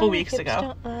 so a couple weeks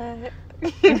ago.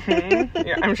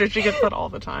 Yeah, I'm sure she gets that all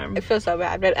the time. It feels so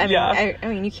bad, but I mean, Yeah. I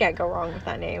mean, you can't go wrong with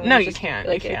that name. No, It's you just, can't.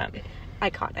 like, You can't.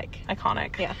 Iconic.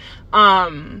 Iconic. Yeah.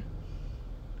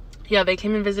 Yeah, they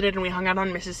came and visited and we hung out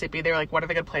on Mississippi. They were like, what are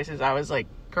the good places? I was like,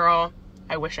 girl,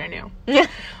 I wish I knew.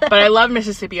 But I love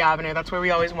Mississippi Avenue. That's where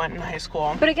we always went in high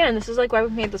school. But again, this is like why we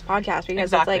made this podcast, because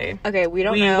Exactly. it's like, okay, we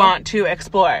don't We know. want to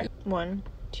explore. 1,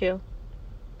 2.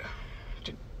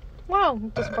 Wow,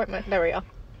 disappointment. There we go.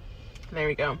 There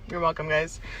we go. You're welcome,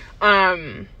 guys.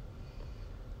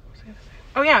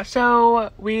 Oh yeah, so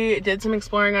we did some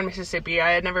exploring on Mississippi.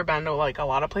 I had never been to like a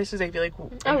lot of places. I feel like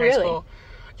in Oh, high really? school.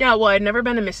 Yeah, well, I'd never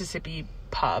been to Mississippi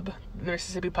pub, the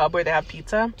Mississippi pub where they have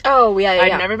pizza. Oh, yeah, yeah.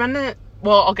 I'd never been to.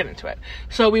 Well, I'll get into it.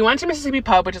 So we went to Mississippi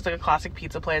Pub, which is like a classic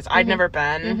pizza place. I'd never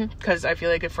been because I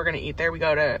feel like if we're gonna eat there, we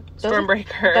go to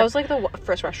Stormbreaker. That was like the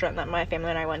first restaurant that my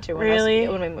family and I went to when, Really?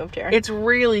 when we moved here. It's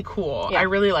really cool. Yeah. I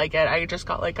really like it. I just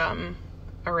got like a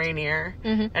Rainier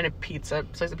Mhm. and a pizza,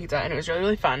 slice of pizza, and it was really,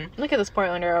 really fun. Look at this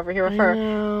Portlander over here with her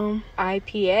No,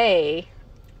 IPA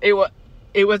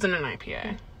it wasn't an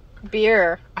IPA.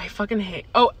 beer. I fucking hate.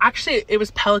 Oh, actually, it was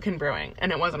Pelican Brewing,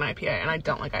 and it was an IPA, and I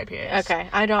don't like IPAs. Okay,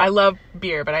 I love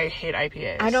beer, but I hate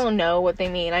IPAs. I don't know what they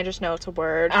mean. I just know it's a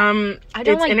word. I I don't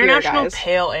it's like beer, International guys.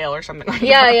 Pale Ale or something like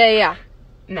yeah, that. yeah.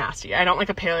 Nasty. I don't like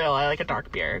a pale ale. I like a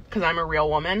dark beer because I'm a real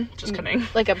woman. Just kidding.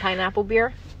 Like a pineapple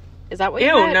beer. Is that what Ew,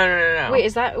 you had? no. Wait,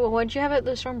 is that... Well, what'd you have at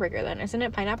the Stormbreaker, then? Isn't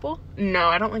it pineapple? No,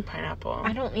 I don't like pineapple.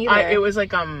 I don't either. It was,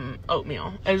 like,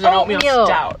 oatmeal. It was an oatmeal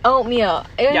stout. Oatmeal.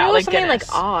 I knew it was something, Guinness.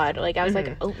 like, odd. Like, I was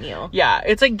like, oatmeal. Yeah,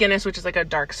 it's like Guinness, which is, like, a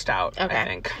dark stout, Okay. I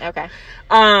think. Okay.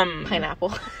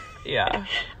 Pineapple. Yeah.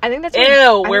 I think that's...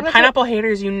 Ew, we're pineapple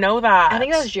haters, you know that. I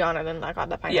think that was Gianna then that got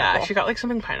the pineapple. Yeah, she got, like,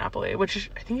 something pineapple-y, which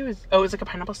I think it was... Oh, it was, like, a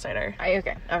pineapple cider.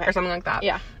 Okay. Or something like that.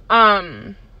 Yeah.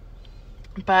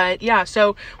 But yeah,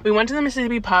 so we went to the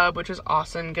Mississippi Pub, which was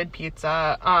awesome, good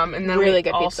pizza. And then really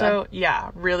good pizza.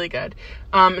 Yeah, really good.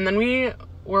 And then we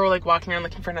were like walking around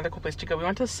looking for another cool place to go. We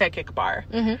went to the Psychic Bar,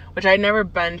 which I had never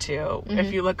been to.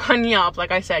 If you look on Yelp,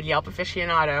 like I said, Yelp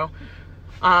aficionado.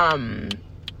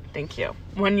 Thank you.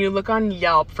 When you look on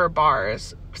Yelp for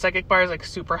bars, Psychic Bar is like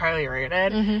super highly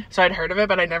rated. So I'd heard of it,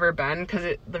 but I'd never been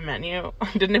because the menu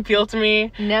didn't appeal to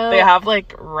me. No. They have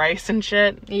like rice and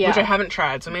shit, Yeah. which I haven't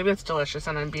tried. So maybe it's delicious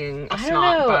and I'm being a I don't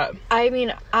snot. know. But I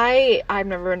mean, I've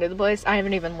never been to the place. I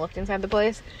haven't even looked inside the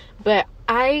place. But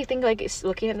I think, like,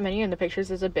 looking at the menu and the pictures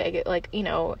is a big, like, you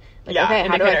know, like, yeah, okay,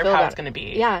 how do I indicator feel of how about it's gonna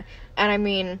be. Yeah. And I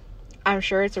mean, I'm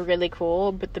sure it's really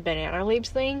cool, but the banana leaves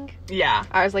thing, Yeah.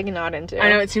 I was, like, not into. I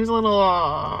know it seems a little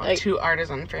Like, too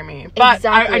artisan for me, but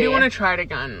exactly. I do want to try it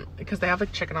again because they have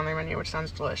like chicken on their menu, which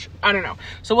sounds delish. I don't know,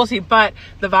 so we'll see. But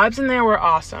the vibes in there were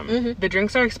awesome. The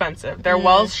drinks are expensive. Their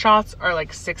Wells shots are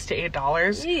like $6 to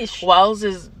 $8. Yeesh. Wells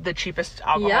is the cheapest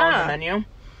alcohol on Yeah. the menu.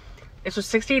 It was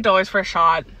 $68 for a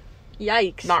shot.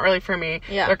 Yikes. Not really for me.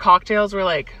 Yeah. Their cocktails were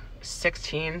like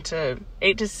 $8 to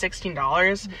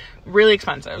 $16. Really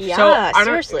expensive. Yeah, so I don't,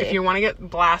 seriously. if you want to get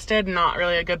blasted, not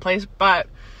really a good place, but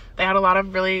they had a lot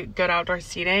of really good outdoor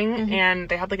seating and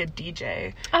they had like a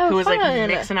DJ who was like fun.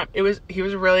 mixing up. He was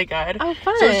really good. Oh,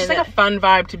 fun. So it's just like a fun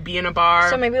vibe to be in a bar.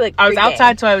 So maybe, like, I was pregame.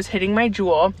 outside, so I was hitting my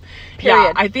Juul. Period.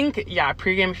 Yeah, I think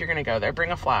pregame if you're gonna go there,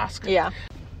 bring a flask. Yeah.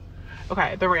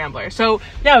 Okay, the Rambler. So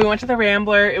yeah, we went to the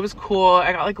Rambler. It was cool.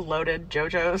 I got like loaded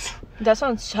JoJo's. That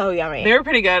sounds so yummy. They were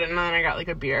pretty good, and then I got like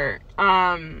a beer.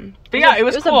 But yeah, it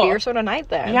was cool. a beer soda night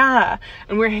there. Yeah,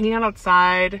 and we were hanging out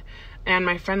outside. And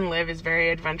my friend Liv is very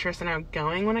adventurous and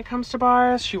outgoing when it comes to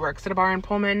bars. She works at a bar in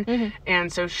Pullman,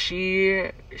 and so she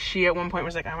at one point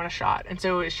was like, "I want a shot," and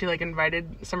so she like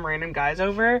invited some random guys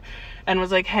over, and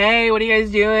was like, "Hey, what are you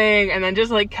guys doing?" And then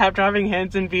just like kept dropping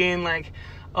hints and being like,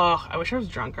 "Oh, I wish I was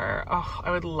drunker. Oh, I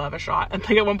would love a shot." And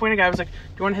like at one point, a guy was like, "Do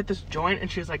you want to hit this joint?"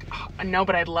 And she was like, "Oh, no,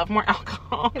 but I'd love more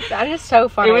alcohol." That is so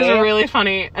funny. It was really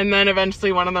funny. And then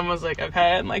eventually one of them was like,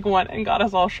 "Okay," and like went and got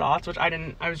us all shots, which I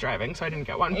didn't. I was driving, so I didn't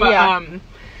get one. But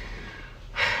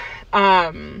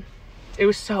it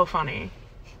was so funny.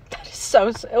 That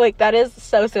is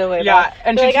so silly. Yeah, though.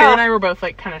 and They're Shakira like, and I were both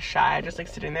like kind of shy, just like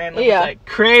sitting there and like, Yeah. was like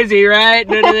crazy, right?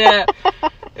 It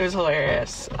was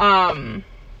hilarious.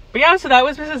 But yeah, so that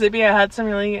was Mississippi. I had some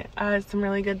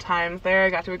really good times there. I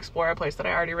got to explore a place that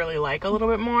I already really like a little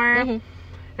bit more. It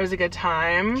was a good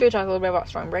time. Should we talk a little bit about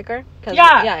Stormbreaker?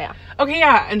 Yeah. Okay,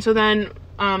 yeah. And so then,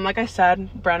 like I said,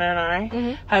 Brenna and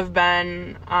I have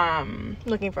been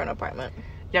looking for an apartment.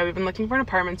 Yeah, we've been looking for an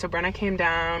apartment. So Brenna came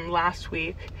down last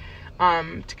week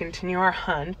to continue our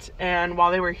hunt, and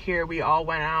while they were here, we all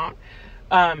went out.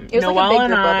 It was Noelle like a big and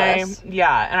group I, of us.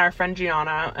 yeah, and our friend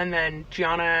Gianna, and then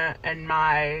Gianna and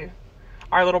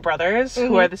our little brothers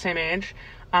who are the same age,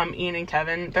 Ian and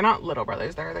Kevin. They're not little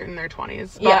brothers; they're in their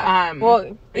 20s. But, Yeah.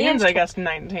 Well, Ian's I guess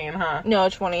 19, huh? No,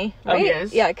 20. Oh, he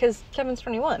is? Yeah, because Kevin's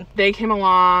 21. They came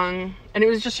along, and it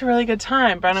was just a really good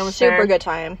time. Brenna was Super there. good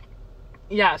time.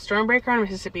 Yeah, Stormbreaker on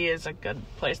Mississippi is a good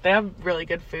place. They have really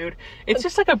good food. It's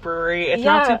just like a brewery. It's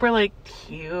Yeah. not super like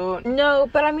cute. No,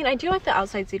 but I mean, I do like the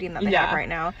outside seating that they have right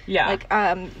now. Yeah. Like,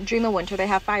 during the winter, they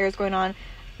have fires going on.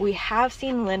 We have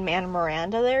seen Lin-Man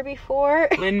Miranda there before.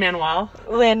 Lin-Manuel.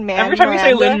 Lin-Man Every time Miranda.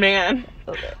 you say Lin-Man.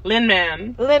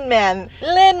 Lin-Man.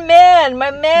 Lin-Man,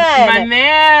 my man. My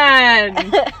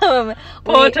man.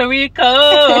 Puerto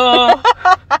Rico.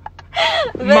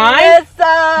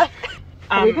 Vanessa.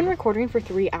 Have we been recording for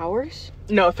 3 hours?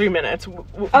 No, 3 minutes.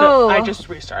 Oh. I just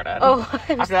restarted. Oh.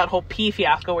 After that whole pee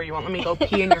fiasco where you won't let me go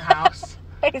pee in your house.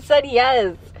 I said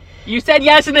yes. You said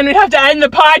yes, and then we'd have to end the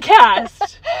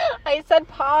podcast. I said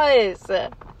pause.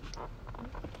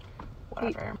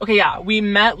 Whatever. Okay, yeah, we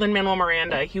met Lin-Manuel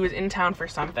Miranda. He was in town for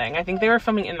something. I think they were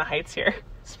filming In the Heights here.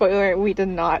 Spoiler, we did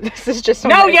not. This is just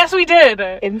No, yes, we did.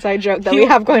 inside joke that we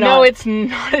have going on. No, it's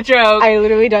not a joke. I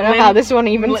literally don't know how this one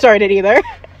even started either.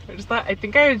 I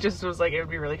think I just was like, it would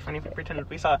be really funny if we pretended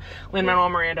we saw Lin-Manuel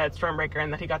Miranda at Stormbreaker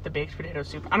and that he got the baked potato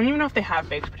soup. I don't even know if they have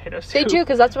baked potato soup. They do,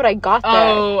 because that's what I got there.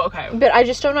 Oh, okay. But I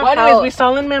just don't know Well, how... anyways, we saw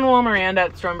Lin-Manuel Miranda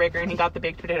at Stormbreaker and he got the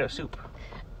baked potato soup.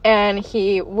 and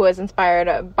he was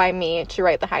inspired by me to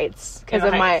write The Heights because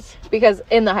of my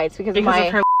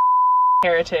her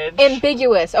heritage.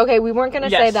 Ambiguous. Okay, we weren't gonna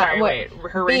say that.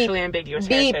 Her racially ambiguous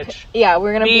heritage. Yeah,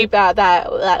 we're gonna beep that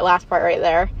last part right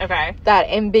there. Okay. That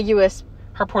ambiguous.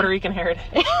 Her Puerto Rican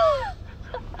heritage.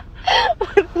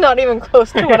 Not even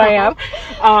close to what I am.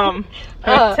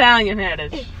 Her Italian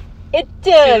heritage.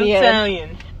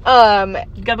 Italian.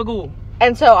 Gabagool.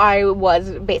 And so I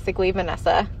was basically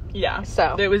Vanessa. Yeah.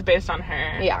 So it was based on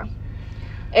her. Yeah.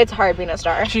 It's hard being a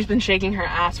star. She's been shaking her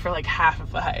ass for like half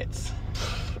of The Heights.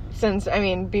 Since,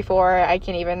 before I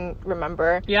can even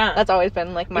remember. Yeah. That's always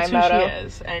been, like, my That's motto. Who she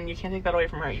is, and you can't take that away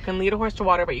from her. You can lead a horse to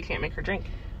water, but you can't make her drink.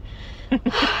 You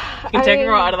can take a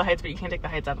girl out of the Heights, but you can't take the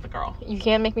Heights out of the girl. You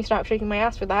can't make me stop shaking my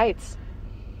ass for the Heights.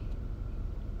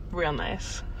 Real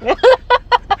nice.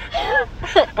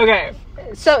 Okay.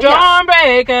 So,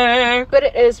 Stormbreaker! Yeah. But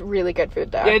it is really good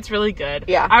food, though. Yeah, it's really good.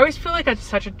 Yeah. I always feel like I'm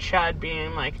such a chud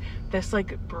being, like, this,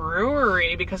 like,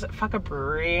 brewery, because fuck a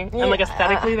brewery. And, like,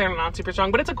 aesthetically, they're not super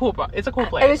strong, but it's a cool place.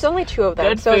 There's only 2 of them,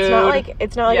 good so food.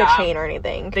 it's not like a chain or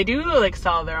anything. They do, like,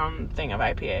 sell their own thing of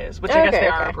IPAs, which I guess they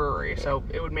are a brewery, so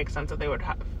it would make sense that they would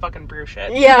fucking brew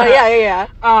shit. Yeah.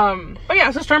 But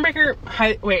yeah, so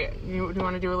Stormbreaker, wait, do you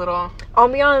want to do a little...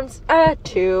 Ambiance,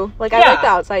 2. Like, I like the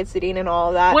outside seating and all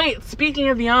of that. Wait, speaking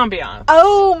of the ambiance.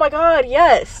 Oh my god,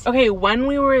 yes. Okay, when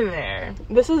we were there...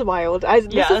 This is wild.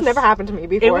 This has never happened to me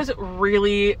before. It was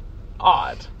really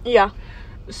odd. Yeah.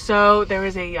 So, there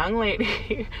was a young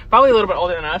lady, probably a little bit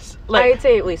older than us. Like, I'd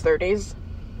say at least 30s.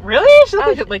 Really? She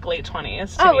looked like late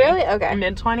 20s to me. Really? Okay.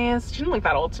 Mid-20s? She didn't look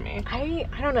that old to me. I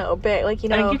don't know, but, like, I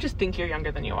think you just think you're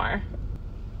younger than you are.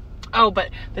 Oh, but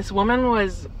this woman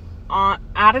was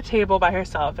at a table by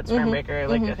herself at Stormbreaker,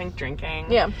 like, I think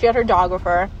drinking. Yeah, she had her dog with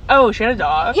her. Oh, she had a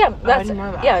dog? Yeah, I didn't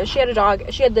know that. Yeah, she had a dog.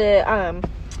 She had the,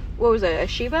 what was it, a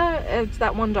Shiba? It's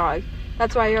that one dog.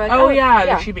 That's why you're like,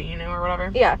 the Shiba Inu or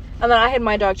whatever. Yeah, and then I had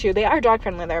my dog too. They are dog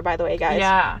friendly there, by the way, guys.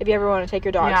 Yeah. If you ever want to take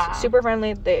your dogs. Yeah. Super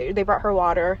friendly. They brought her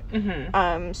water.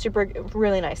 Mm-hmm. Super,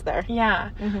 really nice there.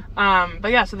 Yeah. Mm-hmm.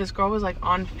 But yeah, so this girl was like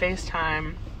on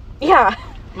FaceTime. Yeah.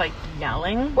 Like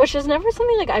yelling. Which is never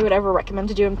something like I would ever recommend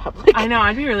to do in public. I know,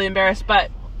 I'd be really embarrassed, but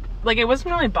like it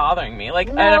wasn't really bothering me. Like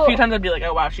a few times I'd be like,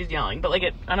 oh wow, she's yelling, but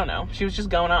like I don't know, she was just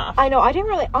going off. I know, I didn't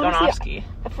really, honestly, Going off-ski.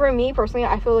 For me personally,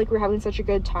 I feel like we're having such a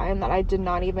good time that I did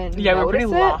not even we were pretty it.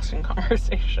 lost in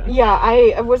conversation. Yeah,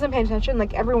 I wasn't paying attention.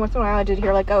 Like every once in a while I did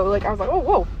hear like, oh, like I was like, oh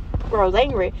whoa, where I was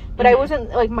angry, but I wasn't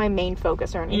like my main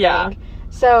focus or anything. Yeah.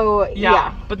 So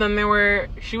yeah. But then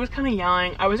she was kind of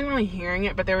yelling. I wasn't really hearing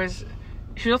it, but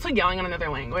she was also yelling in another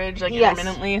language, like,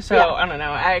 intermittently, so, I don't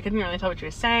know, I couldn't really tell what she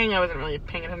was saying, I wasn't really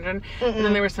paying attention, and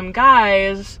then there were some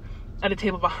guys at a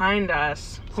table behind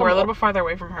us, who were a little bit farther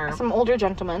away from her. Some older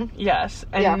gentlemen. Yes,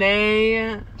 and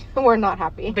they... were not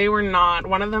happy. They were not.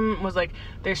 One of them was like,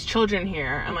 there's children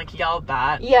here, and, like, yelled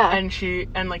that. Yeah.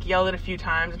 And like, yelled it a few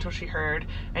times until she heard,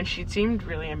 and she seemed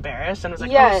really embarrassed, and was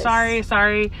like, oh,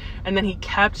 sorry, and then he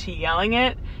kept yelling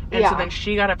it, and so then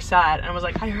she got upset, and was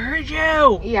like, I heard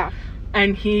you! Yeah.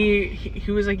 And he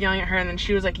was, like, yelling at her, and then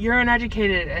she was like, you're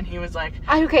uneducated, and he was like...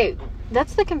 Okay,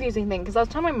 that's the confusing thing, because I was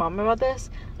telling my mom about this,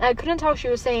 and I couldn't tell if she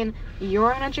was saying,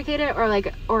 you're uneducated,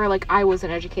 or I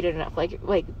wasn't educated enough, like,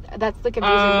 that's the confusing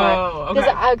part.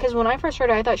 Because when I first heard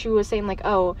it, I thought she was saying, like,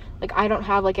 oh, like, I don't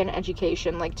have, like, an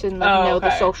education, like, to, like, know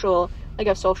the social... like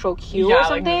a social cue or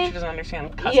something. Like she doesn't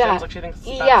understand customs, like she thinks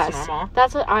that's normal.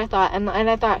 That's what I thought, and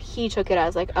I thought he took it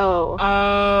as like, so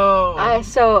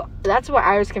that's what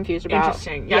I was confused about.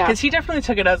 Interesting. Yeah, because he definitely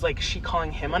took it as like she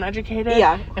calling him uneducated.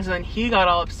 Yeah. And so then he got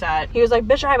all upset. He was like,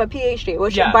 bitch, I have a PhD,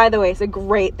 which by the way is a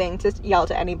great thing to yell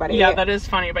to anybody. Yeah, that is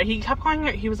funny, but he kept calling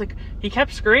her, he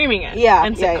kept screaming it. Yeah.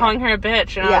 And calling her a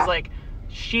bitch, and I was like,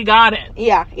 she got it.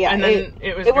 Yeah. And then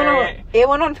it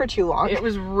went on for too long. It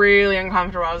was really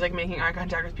uncomfortable. I was like making eye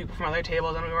contact with people from other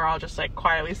tables, and we were all just like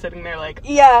quietly sitting there like...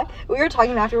 Yeah, we were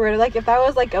talking afterward, like if that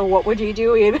was like a what would you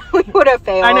do, we would have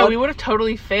failed. I know, we would have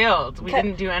totally failed. We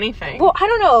didn't do anything. Well, I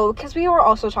don't know, because we were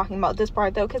also talking about this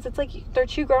part though, because it's like they're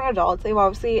 2 grown adults. They've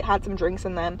obviously had some drinks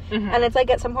in them, and it's like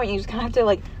at some point you just kind of have to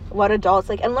like, what adults,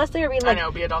 like, unless they were being like... I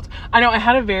know, be adults. I know, I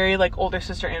had a very like older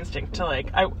sister instinct to like,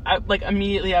 I like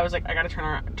immediately I was like, I gotta turn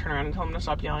around and tell them to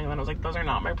stop yelling, and then I was like, those are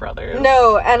not my brothers.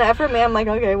 No, and for me I'm like,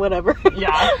 okay, whatever.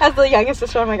 Yeah. As the youngest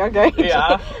sister, I'm like, okay.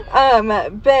 Yeah.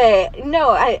 But no,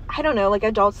 I don't know, like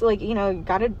adults, like, you know,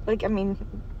 gotta, like, I mean,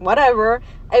 whatever.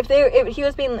 If he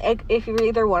was being, if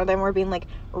either one of them were being like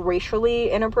racially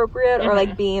inappropriate or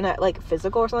like being like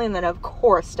physical or something, then of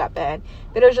course step in.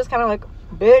 But it was just kind of like,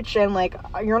 bitch, and like,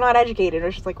 you're not educated.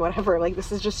 It's just like, whatever, like,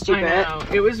 this is just stupid. I know.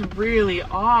 It was really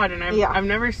odd, and I've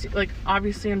never seen, like,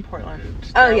 obviously in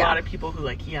Portland, there are a lot of people who,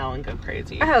 like, yell and go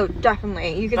crazy. Oh,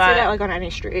 definitely. You can see that, like, on any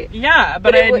street. Yeah,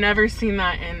 but I had never seen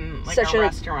that in, like, such a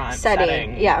restaurant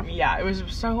setting. Yeah. Yeah, it was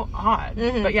so odd.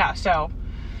 But yeah, so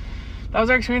that was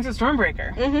our experience at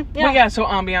Stormbreaker. Yeah. But yeah, so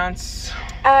ambiance.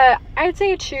 I'd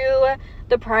say 2.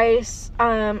 The price,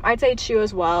 I'd say 2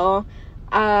 as well.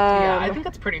 Yeah, I think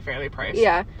that's pretty fairly priced.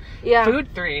 Yeah. Food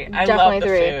 3. I Definitely love the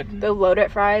 3. food. The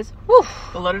loaded fries. Woo.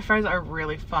 The loaded fries are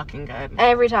really fucking good.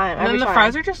 Every time. And then the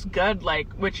fries are just good,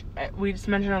 like, which we just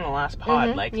mentioned on the last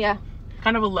pod, like,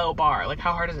 kind of a low bar. Like,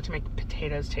 how hard is it to make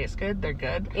potatoes taste good? They're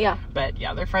good. Yeah. But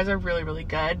yeah, their fries are really, really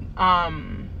good.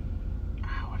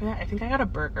 I think I got a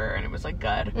burger and it was like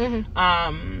good.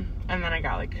 And then I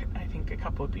got like, I think a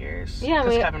couple of beers. Yeah,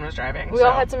 because Kevin was driving. We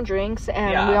all had some drinks,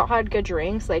 and we all had good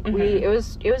drinks. Like it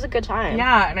was a good time.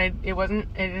 Yeah, and it didn't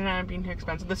end up being too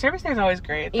expensive. The service there is always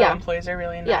great. The employees are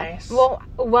really nice.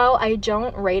 Well, I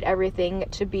don't rate everything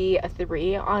to be a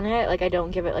 3 on it. Like, I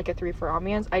don't give it like a 3 for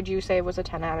ambiance. I do say it was a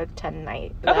 10 out of 10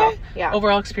 night. Okay. Yeah.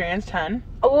 Overall experience 10.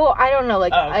 Well, I don't know.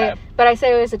 Like, but I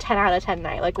say it was a 10 out of 10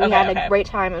 night. Like, we had a great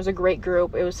time. It was a great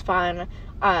group. It was fun.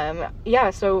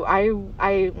 So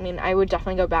I mean, I would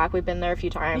definitely go back. We've been there a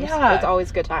few times. Yeah. It's always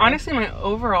a good time. Honestly, my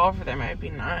overall for them might be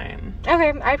 9.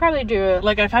 Okay, I'd probably do...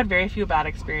 Like, I've had very few bad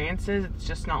experiences. It's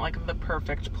just not, like, the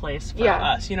perfect place for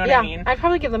us. You know what I mean? I'd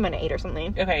probably give them an 8 or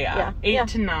something. Okay, yeah. 8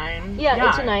 to 9. Yeah,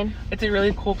 8 to 9. It's a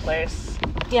really cool place.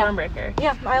 Stormbreaker.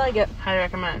 Yeah, I like it. Highly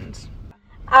recommend.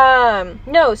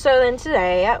 No, so then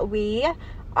today we...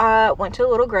 went to a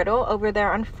Little Griddle over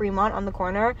there on Fremont on the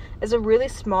corner. It's a really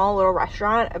small little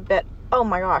restaurant. Oh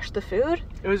my gosh, the food?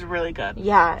 It was really good.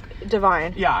 Yeah,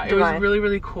 divine. Yeah, it was really,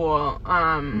 really cool.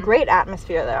 Great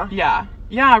atmosphere though. Yeah,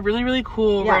 really, really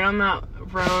cool. Yeah. Right on that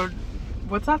road.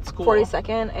 What's that school?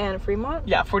 42nd and Fremont?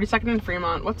 Yeah, 42nd and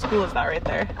Fremont. What school is that right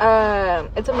there?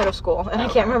 It's a middle school, and I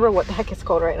can't remember what the heck it's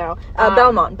called right now.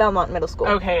 Belmont Middle School.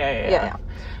 Okay, yeah.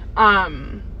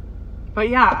 But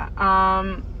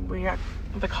we got...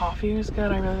 The coffee was good.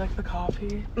 I really like the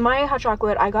coffee. My hot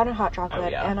chocolate, I got a hot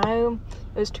chocolate, and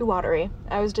it was too watery.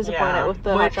 I was disappointed with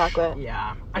the hot chocolate.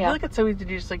 Yeah. I feel like it's so easy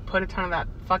to just, like, put a ton of that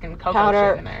fucking cocoa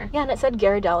shit in there. Yeah, and it said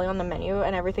Ghirardelli on the menu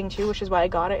and everything, too, which is why I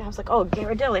got it. I was like, oh,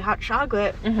 Ghirardelli, hot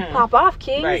chocolate. Pop off,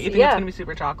 kings. Right, you think it's going to be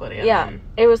super chocolatey. Yeah,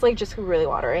 it was, like, just really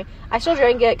watery. I still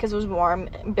drank it because it was warm,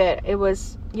 but it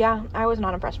was, I was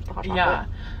not impressed with the hot chocolate.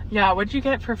 Yeah, what'd you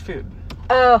get for food?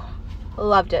 Oh,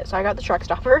 loved it. So I got the truck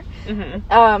stopper,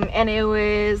 and it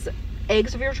was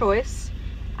eggs of your choice,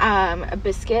 a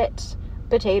biscuit,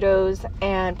 potatoes,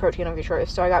 and protein of your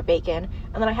choice. So I got bacon,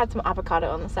 and then I had some avocado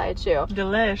on the side too.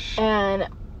 Delish. And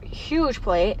huge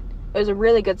plate. It was a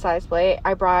really good size plate.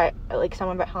 I brought like some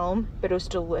of it home, but it was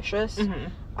delicious.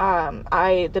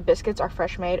 The biscuits are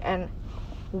fresh made, and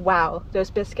wow,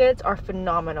 those biscuits are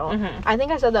phenomenal. I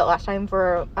think I said that last time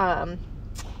for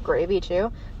gravy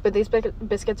too, but these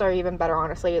biscuits are even better,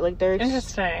 honestly. Like, they're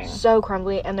so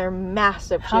crumbly, and they're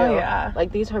massive too.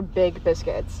 Like, these are big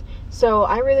biscuits, so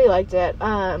I really liked it.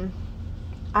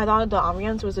 I thought the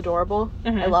ambiance was adorable.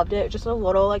 I loved it. Just a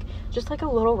little, like a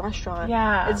little restaurant.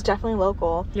 Yeah. It's definitely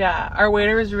local. Yeah. Our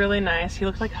waiter was really nice. He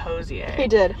looked like Hosier. He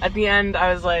did. At the end,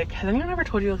 I was like, has anyone ever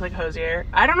told you look like Hosier?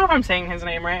 I don't know if I'm saying his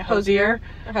name right. Hosier.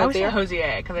 I always say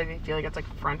Hosier because I feel like it's like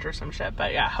French or some shit.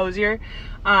 But yeah, Hosier.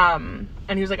 And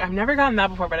he was like, I've never gotten that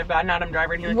before, but I've gotten Adam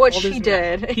Driver. And he like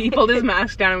he pulled his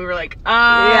mask down, and we were like,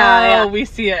 oh, we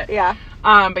see it. Yeah.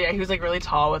 But yeah, he was like really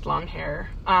tall with long hair.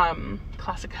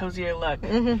 Classic Hosier look.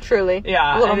 Truly.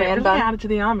 Yeah. Little and man it really bun. added to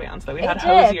the ambiance that we had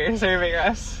Hosier serving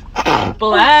us.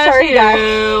 Bless Sorry, you.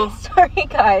 Guys. Sorry,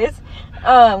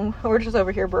 guys. We're just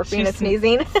over here burping and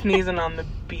sneezing. Sneezing on the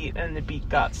beat, and the beat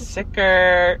got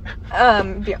sicker.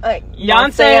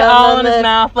 Beyonce all in his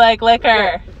mouth like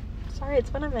liquor. Sorry,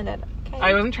 it's been a minute. Okay.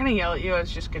 I wasn't trying to yell at you. I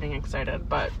was just getting excited,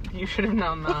 but you should have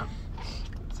known that.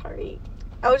 Sorry.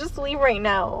 I'll just leave right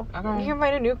now. Okay. You can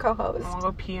find a new co-host. I'll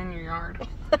go pee in your yard.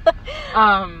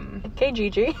 Okay,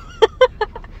 Gigi.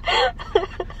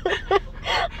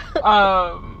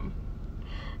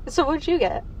 So what'd you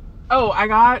get? Oh, I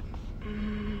got...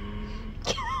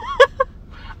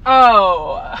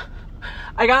 I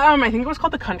got, I think it was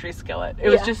called the Country Skillet. It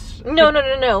was just...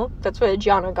 No. That's what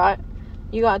Gianna got.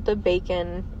 You got the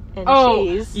bacon and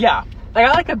cheese. Yeah. I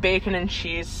got like a bacon and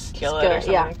cheese skillet or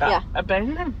something like that. Yeah. But I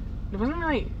didn't have... There wasn't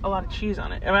really a lot of cheese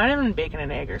on it. I might have been bacon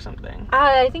and egg or something.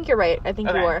 I think you're right. I think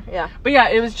you were. Yeah. But yeah,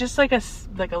 it was just like a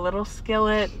little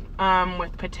skillet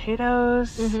with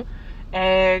potatoes,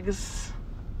 eggs,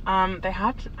 They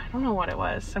had, I don't know what it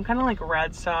was. Some kind of like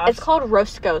red sauce. It's called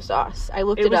Roscoe sauce. I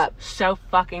looked it was up. So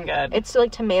fucking good. It's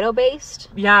like tomato based.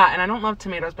 Yeah, and I don't love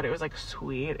tomatoes, but it was like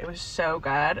sweet. It was so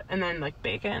good. And then like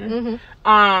bacon.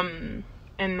 Mm-hmm.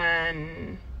 And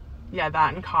then yeah,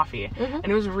 that and coffee. Mm-hmm. And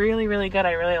it was really, really good.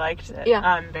 I really liked it.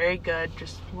 Yeah. Very good,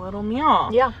 just little meal.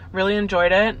 Yeah. Really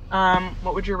enjoyed it.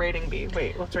 What would your rating be?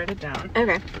 Wait, let's write it down.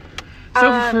 Okay.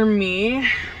 So for me,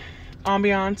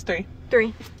 ambiance 3.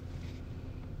 3.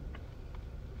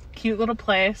 Cute little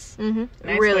place. Mm-hmm.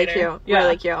 Nice Really waiter. cute. Yeah.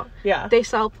 Really cute. Yeah. They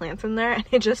sell plants in there, and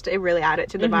it really added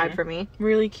to the vibe for me.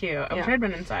 Really cute. I wish Yeah. I'd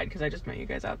been inside because I just met you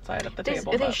guys outside at the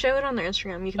table. They but show it on their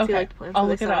Instagram. You can see Okay. like the plants. I'll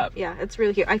that look they it sell. up. Yeah, it's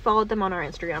really cute. I followed them on our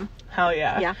Instagram. Hell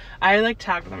yeah. Yeah. I like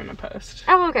tagged them in a post.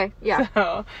 Oh, okay. Yeah.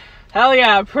 So, hell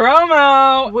yeah,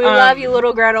 promo. We love you,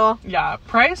 little Gretel. Yeah,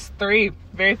 price 3,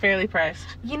 very fairly priced.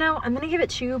 You know, I'm gonna give it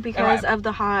 2 because of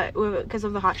the hot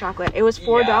chocolate. It was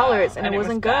 $4 and it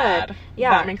wasn't good. Bad.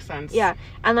 Yeah, that makes sense. Yeah,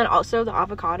 and then also the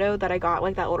avocado that I got,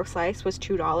 like that little slice, was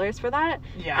 $2 for that.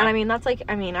 Yeah, and I mean that's like,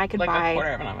 I could like buy a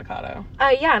quarter of an avocado.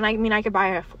 Yeah, and I could buy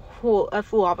a full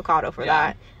avocado for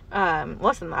that.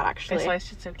 Less than that actually. They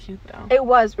sliced it so cute though. It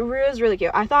was really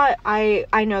cute. I thought I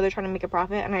know they're trying to make a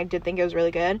profit, and I did think it was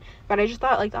really good, but I just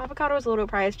thought like the avocado was a little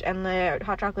priced and the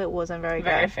hot chocolate wasn't very good.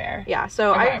 Very fair. Yeah,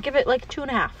 so Okay. I'd give it like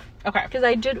 2.5. Okay. Because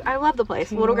I love the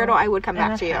place. Little Gretel, I would come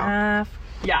back to you.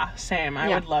 Yeah, same. I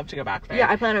Yeah. would love to go back there. Yeah,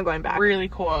 I plan on going back. Really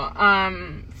cool.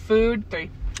 Food 3.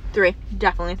 3.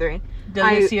 Definitely 3.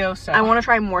 Delicioso. I want to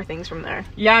try more things from there.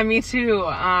 Yeah, me too.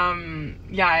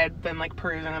 Yeah, I had been like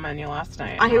perusing the menu last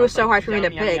night. It was so like, hard for me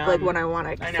to yum, pick yum, like yum. what I want,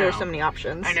 because there's so many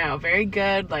options. I know, very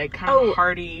good, like kind of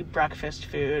hearty breakfast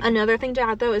food. Another thing to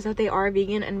add though is that they are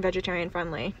vegan and vegetarian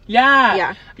friendly.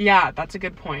 Yeah, that's a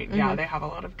good point. Mm-hmm. Yeah, they have a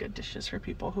lot of good dishes for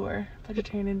people who are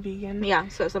vegetarian and vegan. Yeah,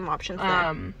 so some options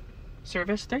there.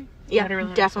 Service 3. Yeah, Had a really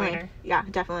nice definitely. waiter. Yeah,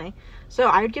 definitely. So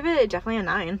I would give it definitely a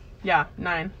 9. Yeah,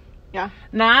 9. Yeah.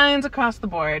 9s across the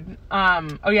board.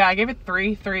 Oh yeah, I gave it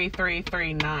 3, 3, 3,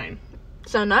 3, 9.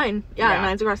 So 9.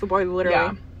 Yeah, 9's across the board,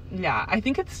 literally. Yeah. I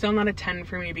think it's still not a 10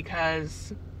 for me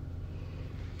because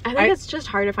I think it's just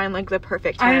hard to find like the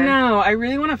perfect 10. I know. I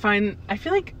really want to find. I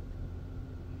feel like.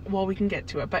 Well, we can get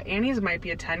to it, but Annie's might be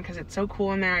a 10 because it's so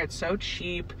cool in there. It's so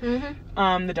cheap.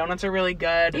 Mm-hmm. The donuts are really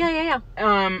good. Yeah.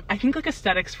 I think like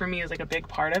aesthetics for me is like a big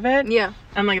part of it. Yeah.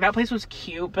 And like that place was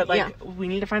cute, but like we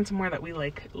need to find somewhere that we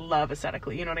like love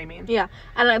aesthetically. You know what I mean? Yeah.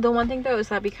 And the one thing though is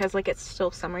that because like it's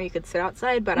still summer, you could sit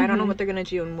outside, but I don't know what they're gonna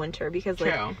do in winter because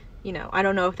like. True. You know, I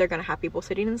don't know if they're gonna have people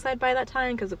sitting inside by that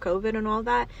time because of COVID and all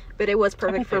that, but it was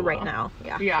perfect for right now.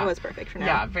 Yeah, it was perfect for now.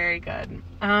 Yeah, very good.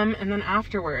 And then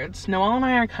afterwards, Noelle and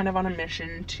I are kind of on a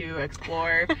mission to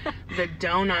explore the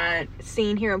donut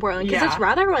scene here in Portland because it's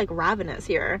rather like ravenous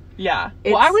here. Yeah.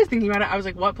 Well, I was thinking about it. I was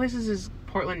like, what places is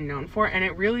Portland known for? And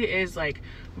it really is like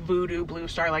Voodoo, Blue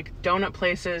Star, like donut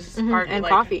places are and like,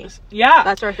 coffee. Yeah,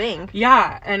 that's our thing.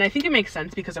 Yeah, and I think it makes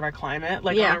sense because of our climate.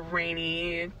 Like on Yeah. a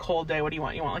rainy, cold day, what do you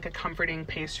want? You want like a comforting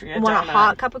pastry, I want a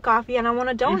hot cup of coffee, and I want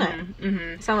a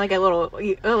donut. Sound like a little,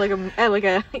 like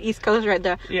a East Coast right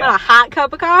there. Yeah. I want a hot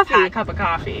cup of coffee. Hot cup of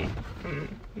coffee.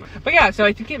 But yeah, so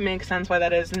I think it makes sense why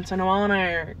that is. And so Noelle and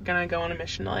I are gonna go on a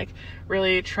mission to like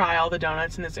really try all the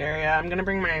donuts in this area. I'm gonna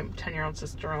bring my 10-year-old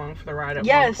sister along for the ride at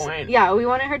one point. Yeah, we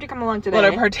wanted her to come along today.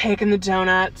 Let her partake in the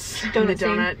donuts. Donut the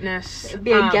scene. donutness.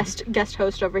 Be a guest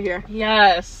host over here.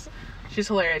 Yes. She's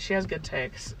hilarious. She has good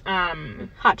takes.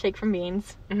 Hot take from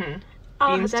Beans. Mm-hmm.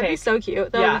 Oh, Beans that'd be take. so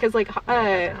cute though, Yeah. because like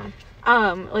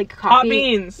like coffee. Hot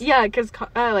beans. Yeah, because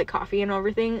like coffee and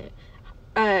everything.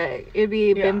 It'd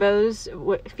be bimbos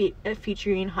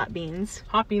featuring hot beans.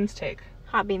 Hot beans take.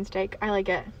 Hot beans take. I like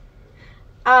it.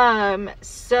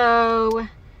 So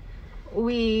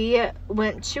we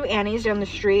went to Annie's down the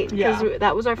street because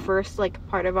that was our first like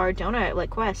part of our donut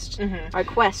like quest. Mm-hmm. Our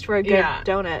quest for a good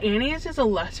donut. Annie's is a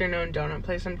lesser known donut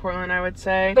place in Portland, I would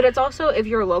say. But it's also, if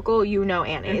you're local, you know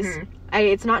Annie's. Mm-hmm.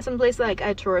 It's not some place like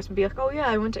a tourist would be like, oh yeah,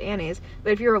 I went to Annie's.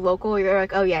 But if you're a local, you're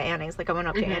like, oh yeah, Annie's. Like I went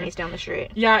up to Annie's down the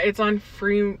street. Yeah, it's on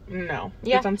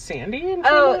it's on Sandy.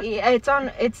 Yeah, it's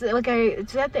at the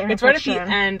intersection. It's right at the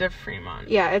end of Fremont.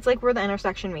 Yeah, it's like where the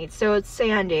intersection meets. So it's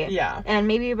Sandy. Yeah. And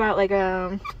maybe about like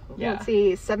let's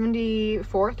see,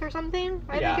 74th or something.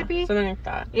 I think it'd be something like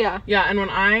that. Yeah. Yeah, and when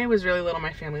I was really little,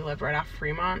 my family lived right off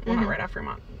Fremont. Well, not right off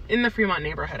Fremont. In the Fremont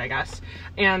neighborhood, I guess.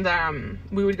 And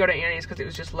we would go to Annie's because it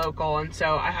was just local, and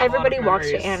so I have everybody a lot of walks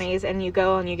to memories. Annie's, and you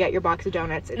go and you get your box of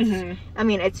donuts. It's I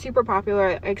mean, it's super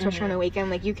popular, especially on the weekend.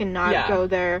 Like you cannot go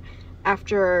there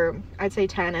after I'd say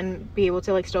 10 and be able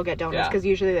to like still get donuts, because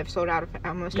usually they've sold out of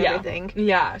almost everything.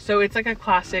 Yeah, so it's like a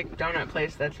classic donut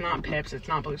place that's not Pips, it's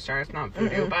not Blue Star, it's not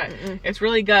Voodoo, but it's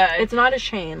really good. It's not a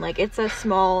chain, like it's a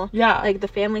small, like the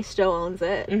family still owns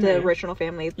it, the original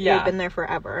family. They've been there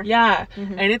forever.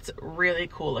 And it's really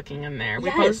cool looking in there.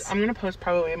 I'm gonna post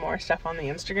probably more stuff on the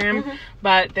Instagram,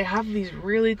 but they have these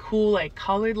really cool like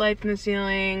colored lights in the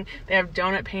ceiling. They have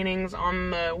donut paintings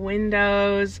on the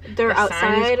windows. They're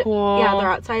outside. Cool. Yeah,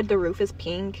 they're outside. The roof is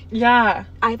pink. Yeah.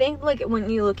 I think like when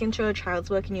you look into a child's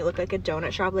book and you look like a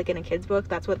donut shop like in a kid's book,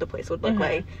 that's what the place would look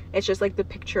like. It's just like the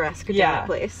picturesque donut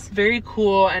place. Very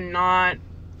cool and not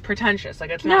pretentious.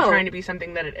 Like it's not trying to be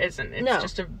something that it isn't. It's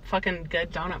just a fucking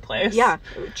good donut place. Yeah,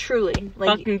 truly.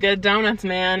 Like, fucking good donuts,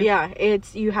 man. Yeah,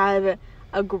 you have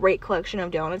a great collection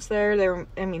of donuts there. They're,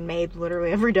 I mean, made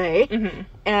literally every day.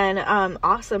 And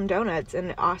awesome donuts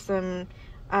and awesome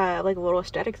like little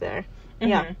aesthetic there.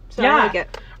 Yeah. So I like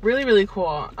it. Really, really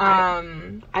cool.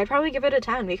 I'd probably give it a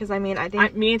 10 because I mean, I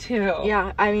think me too.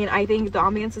 Yeah, I mean, I think the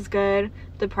ambience is good.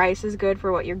 The price is good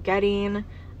for what you're getting.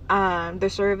 The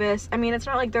service, I mean, it's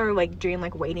not like they're like doing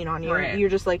like waiting on you. You're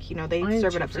just like, you know, they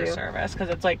serve it up to you. Service, because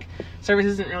it's like service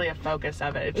isn't really a focus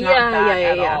of it. It's not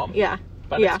that at all. Yeah.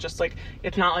 But it's just like,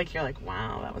 it's not like you're like,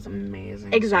 wow, that was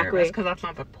amazing. Exactly. Because that's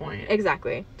not the point.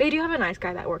 Exactly. They do have a nice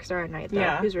guy that works there at night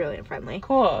though, who's really friendly.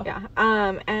 Cool. Yeah.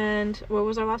 And what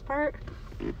was our last part?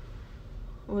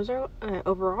 What was our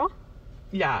overall?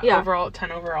 Yeah. Overall,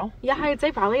 10 overall. Yeah, I'd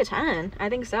say probably a 10. I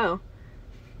think so.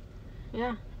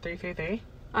 Yeah. 3.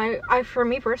 I for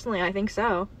me personally, I think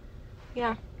so.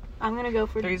 Yeah. I'm gonna go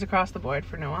for 3s across the board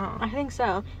for Noelle. I think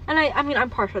so, and I mean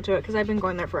I'm partial to it because I've been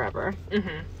going there forever.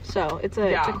 So it's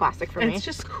a classic for me. It's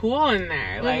just cool in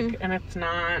there, like, and it's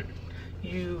not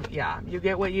you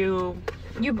get what you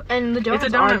and the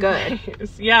donuts are good.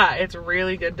 Yeah, it's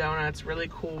really good donuts, really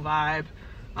cool vibe,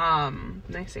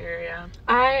 nice area.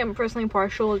 I am personally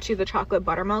partial to the chocolate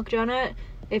buttermilk donut.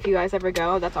 If you guys ever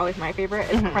go, that's always my favorite.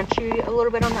 It's crunchy a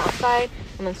little bit on the outside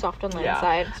and then soft on the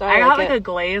inside. So I got like a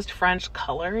glazed French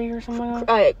colory or something.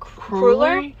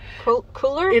 Cruller?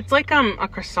 It's like a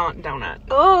croissant donut.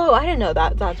 Oh, I didn't know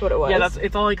that. That's what it was. Yeah,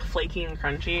 it's all like flaky and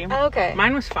crunchy. Oh, okay.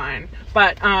 Mine was fine,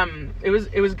 but it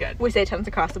was good. We say 10s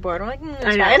across the board. We're like,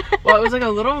 it's fine. Well, it was like a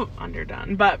little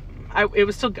underdone, but it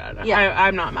was still good. Yeah.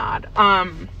 I'm not mad.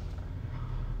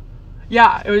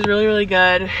 Yeah, it was really, really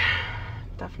good.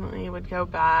 Definitely would go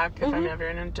back if I'm ever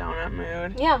in a donut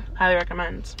mood. Yeah. Highly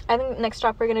recommend. I think next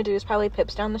stop we're going to do is probably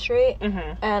Pips down the street.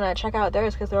 And check out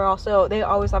theirs because they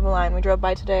always have a line. We drove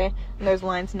by today and there's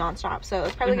lines nonstop. So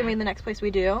it's probably going to be the next place we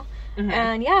do.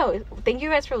 And yeah, thank you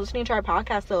guys for listening to our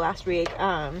podcast the last week.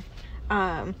 We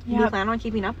plan on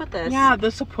keeping up with this. Yeah,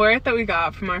 the support that we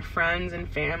got from our friends and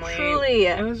family. Truly.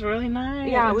 It was really nice.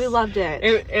 Yeah, we loved it.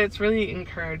 It's really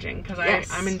encouraging because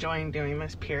I'm enjoying doing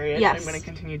this period. I'm going to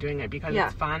continue doing it because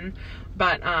it's fun.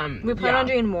 But we plan on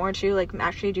doing more too, like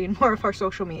actually doing more of our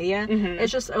social media.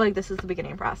 It's just like this is the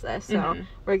beginning process. So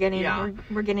we're getting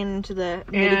we're getting into the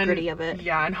nitty-gritty of it.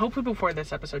 Yeah, and hopefully before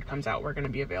this episode comes out, we're going to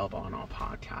be available on all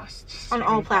podcasts. On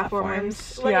all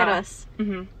platforms. Look at us.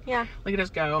 Yeah. Look at us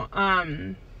go.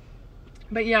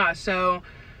 But yeah, so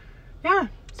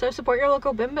support your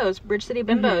local bimbos, Bridge City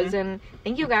Bimbos, and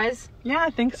thank you guys. Yeah,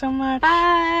 thanks so much.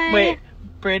 Bye. Wait,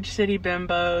 Bridge City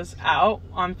Bimbos out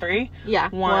on 3? Yeah.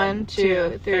 1,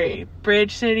 2, 3.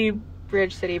 Bridge City Bimbos.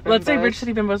 Let's say Bridge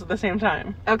City Bimbos at the same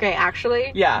time. Okay,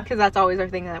 actually? Yeah. Because that's always our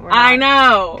thing that we're not. I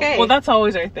know. Okay. Well, that's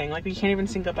always our thing. Like, we can't even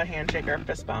sync up a handshake or a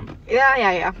fist bump.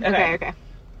 Yeah. Okay.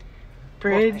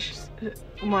 Bridge.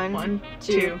 1,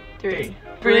 2, 3.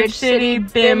 Bridge City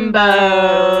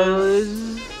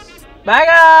Bimbos. Bye,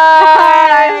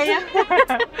 guys.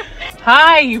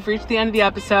 Hi, you've reached the end of the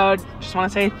episode. Just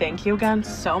want to say thank you again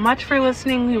so much for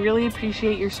listening. We really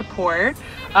appreciate your support.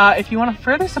 If you want to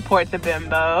further support the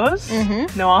Bimbos,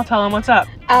 I'll tell them what's up.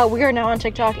 We are now on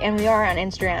TikTok and we are on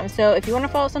Instagram. So if you want to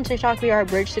follow us on TikTok, we are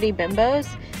Bridge City Bimbos.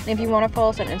 And if you want to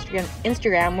follow us on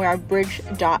Instagram, we are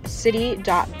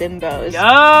bridge.city.bimbos.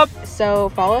 Yup. So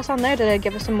follow us on there to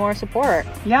give us some more support.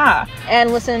 Yeah.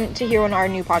 And listen to hear when our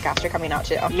new podcasts are coming out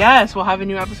too. Yes, we'll have a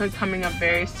new episode coming up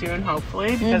very soon,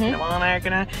 hopefully, because Noelle and I are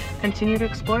going to continue to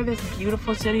explore this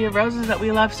beautiful city of roses that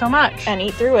we love so much. And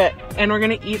eat through it. And we're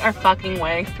going to eat our fucking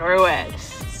way through it.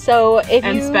 So if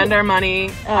you spend our money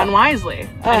unwisely.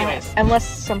 Anyways.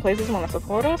 Unless some places want to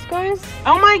support us, guys.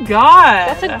 Oh my god.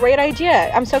 That's a great idea.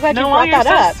 I'm so glad you brought that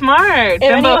up. You're so smart.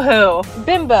 Bimbo who?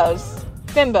 Bimbos.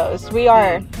 We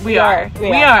are.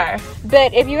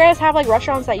 But if you guys have like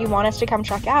restaurants that you want us to come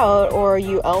check out or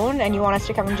you own and you want us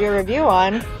to come and do a review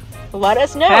on, let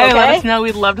us know. Hey, okay? let us know.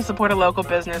 We'd love to support a local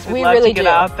business. We'd We love really to get do.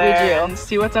 out there We do. and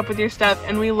see what's up with your stuff.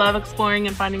 And we love exploring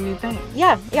and finding new things.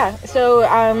 Yeah. So,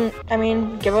 I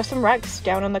mean, give us some recs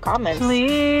down in the comments.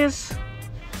 Please.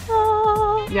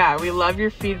 Ah. Yeah, we love your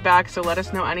feedback, so let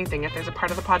us know anything. If there's a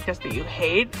part of the podcast that you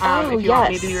hate, Oh, if you want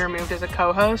me yes. to be removed as a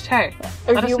co-host, hey,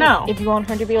 Or let if us know. If you want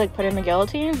her to be like put in the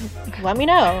guillotine, let me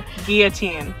know.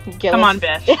 Guillotine. Guillotine. Come on,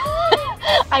 bitch.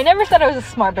 I never said I was a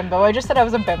smart bimbo. I just said I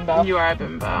was a bimbo. You are a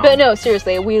bimbo. But no,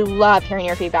 seriously, we love hearing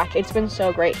your feedback. It's been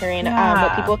so great hearing what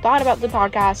Yeah. people thought about the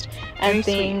podcast and Very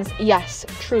things. Yes,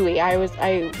 truly. When I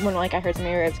heard some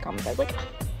of your guys' comments, I was like,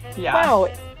 Yeah. wow,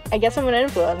 I guess I'm an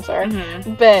influencer.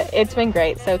 Mhm. But it's been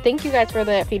great. So thank you guys for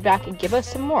the feedback and give us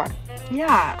some more.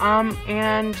 Yeah.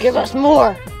 And Give us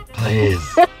more.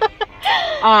 Please.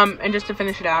 and just to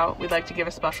finish it out, we'd like to give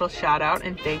a special shout out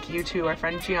and thank you to our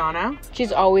friend Gianna.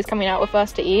 She's always coming out with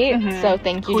us to eat. Mhm. So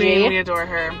thank you, Queen, G. we adore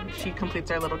her. She completes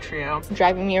our little trio.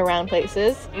 Driving me around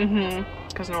places.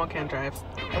 Because no one can drive.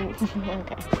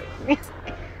 Okay.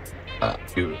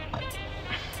 Dude.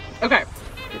 Okay.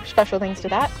 Special thanks to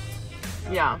that.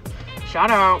 Yeah. Shout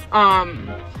out.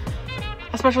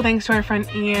 A special thanks to our friend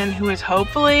Ian, who is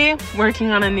hopefully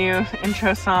working on a new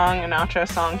intro song and outro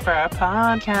song for our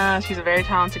podcast. He's a very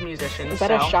talented musician. Is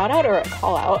that a shout out or a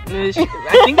call out? I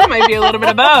think it might be a little bit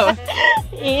of both.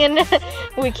 Ian,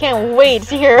 we can't wait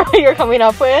to hear what you're coming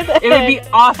up with. It would be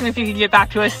awesome if you could get back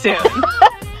to us soon.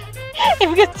 If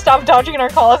we could stop dodging our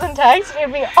calls and texts,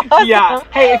 it'd be awesome. Yeah.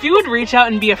 Hey, if you would reach out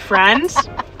and be a friend,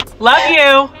 love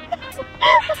you.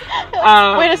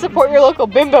 Way to support your local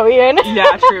bimbo, Ian.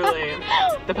 Yeah, truly.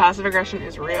 The passive aggression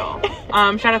is real.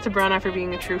 Shout out to Brenna for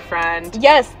being a true friend.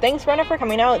 Yes, thanks, Brenna, for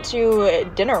coming out to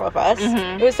dinner with us.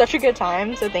 Mhm. It was such a good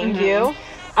time, so thank you.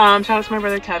 Shout out to my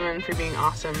brother Kevin for being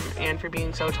awesome and for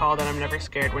being so tall that I'm never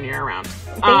scared when you're around.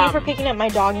 Thank you for picking up my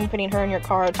dog and putting her in your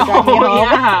car to drive me home.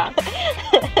 Yeah.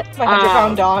 My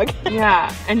 100-pound dog.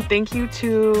 Yeah. And thank you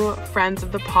to friends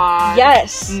of the pod.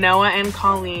 Yes. Noah and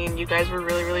Colleen. You guys were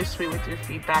really, really sweet with your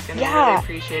feedback and I Yeah. really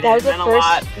appreciate it. That was It the meant first. a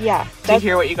lot Yeah. to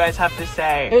hear what you guys have to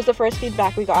say. It was the first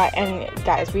feedback we got, and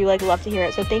guys, we love to hear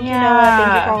it. So thank you, Yeah. Noah.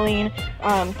 Thank you,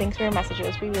 Colleen. Thanks for your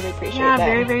messages. We really appreciate Yeah, them.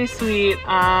 very, very sweet.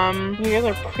 You guys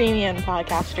are premium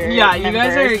podcasters. Yeah, you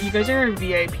guys are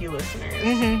VIP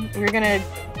listeners. We're gonna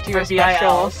do Our a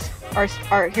special. VILs.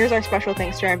 Here's our special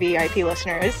thanks to our VIP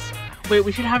listeners. Wait,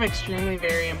 we should have extremely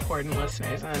very important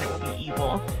listeners, and then it will be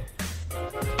evil.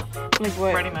 Like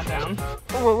what? Writing that down.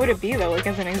 What would it be though? Like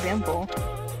as an example,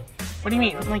 What do you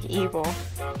mean? like evil.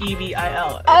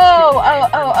 EVIL. Oh!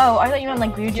 I thought you meant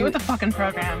like we would Do do. with the fucking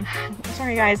program.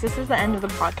 Sorry guys, this is the end of the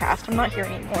podcast. I'm not here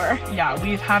anymore. Yeah,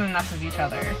 we've had enough of each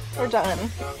other. We're done.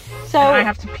 So And I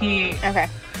have to pee. okay.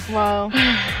 Well,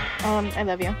 I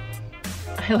love you,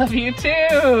 I love you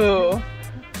too.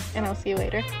 and I'll see you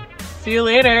later. See you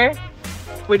later.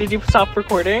 Wait, did you stop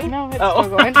recording? No, it's still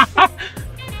going.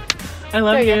 I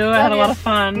love There you you. go. I had Love a you. lot of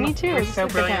fun. Me too. You're It was so a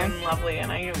good brilliant time. and lovely,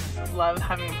 and I love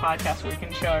having a podcast where we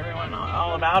can show everyone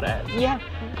all about it. Yeah,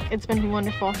 it's been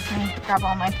wonderful. I grab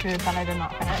all my food that I did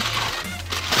not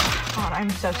finish. God, I'm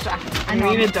so stuck. I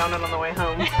need a donut on the way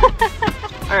home.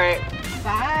 All right.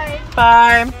 Bye.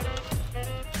 Bye.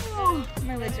 Oh,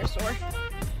 my legs are sore.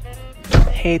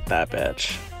 Hate that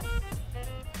bitch.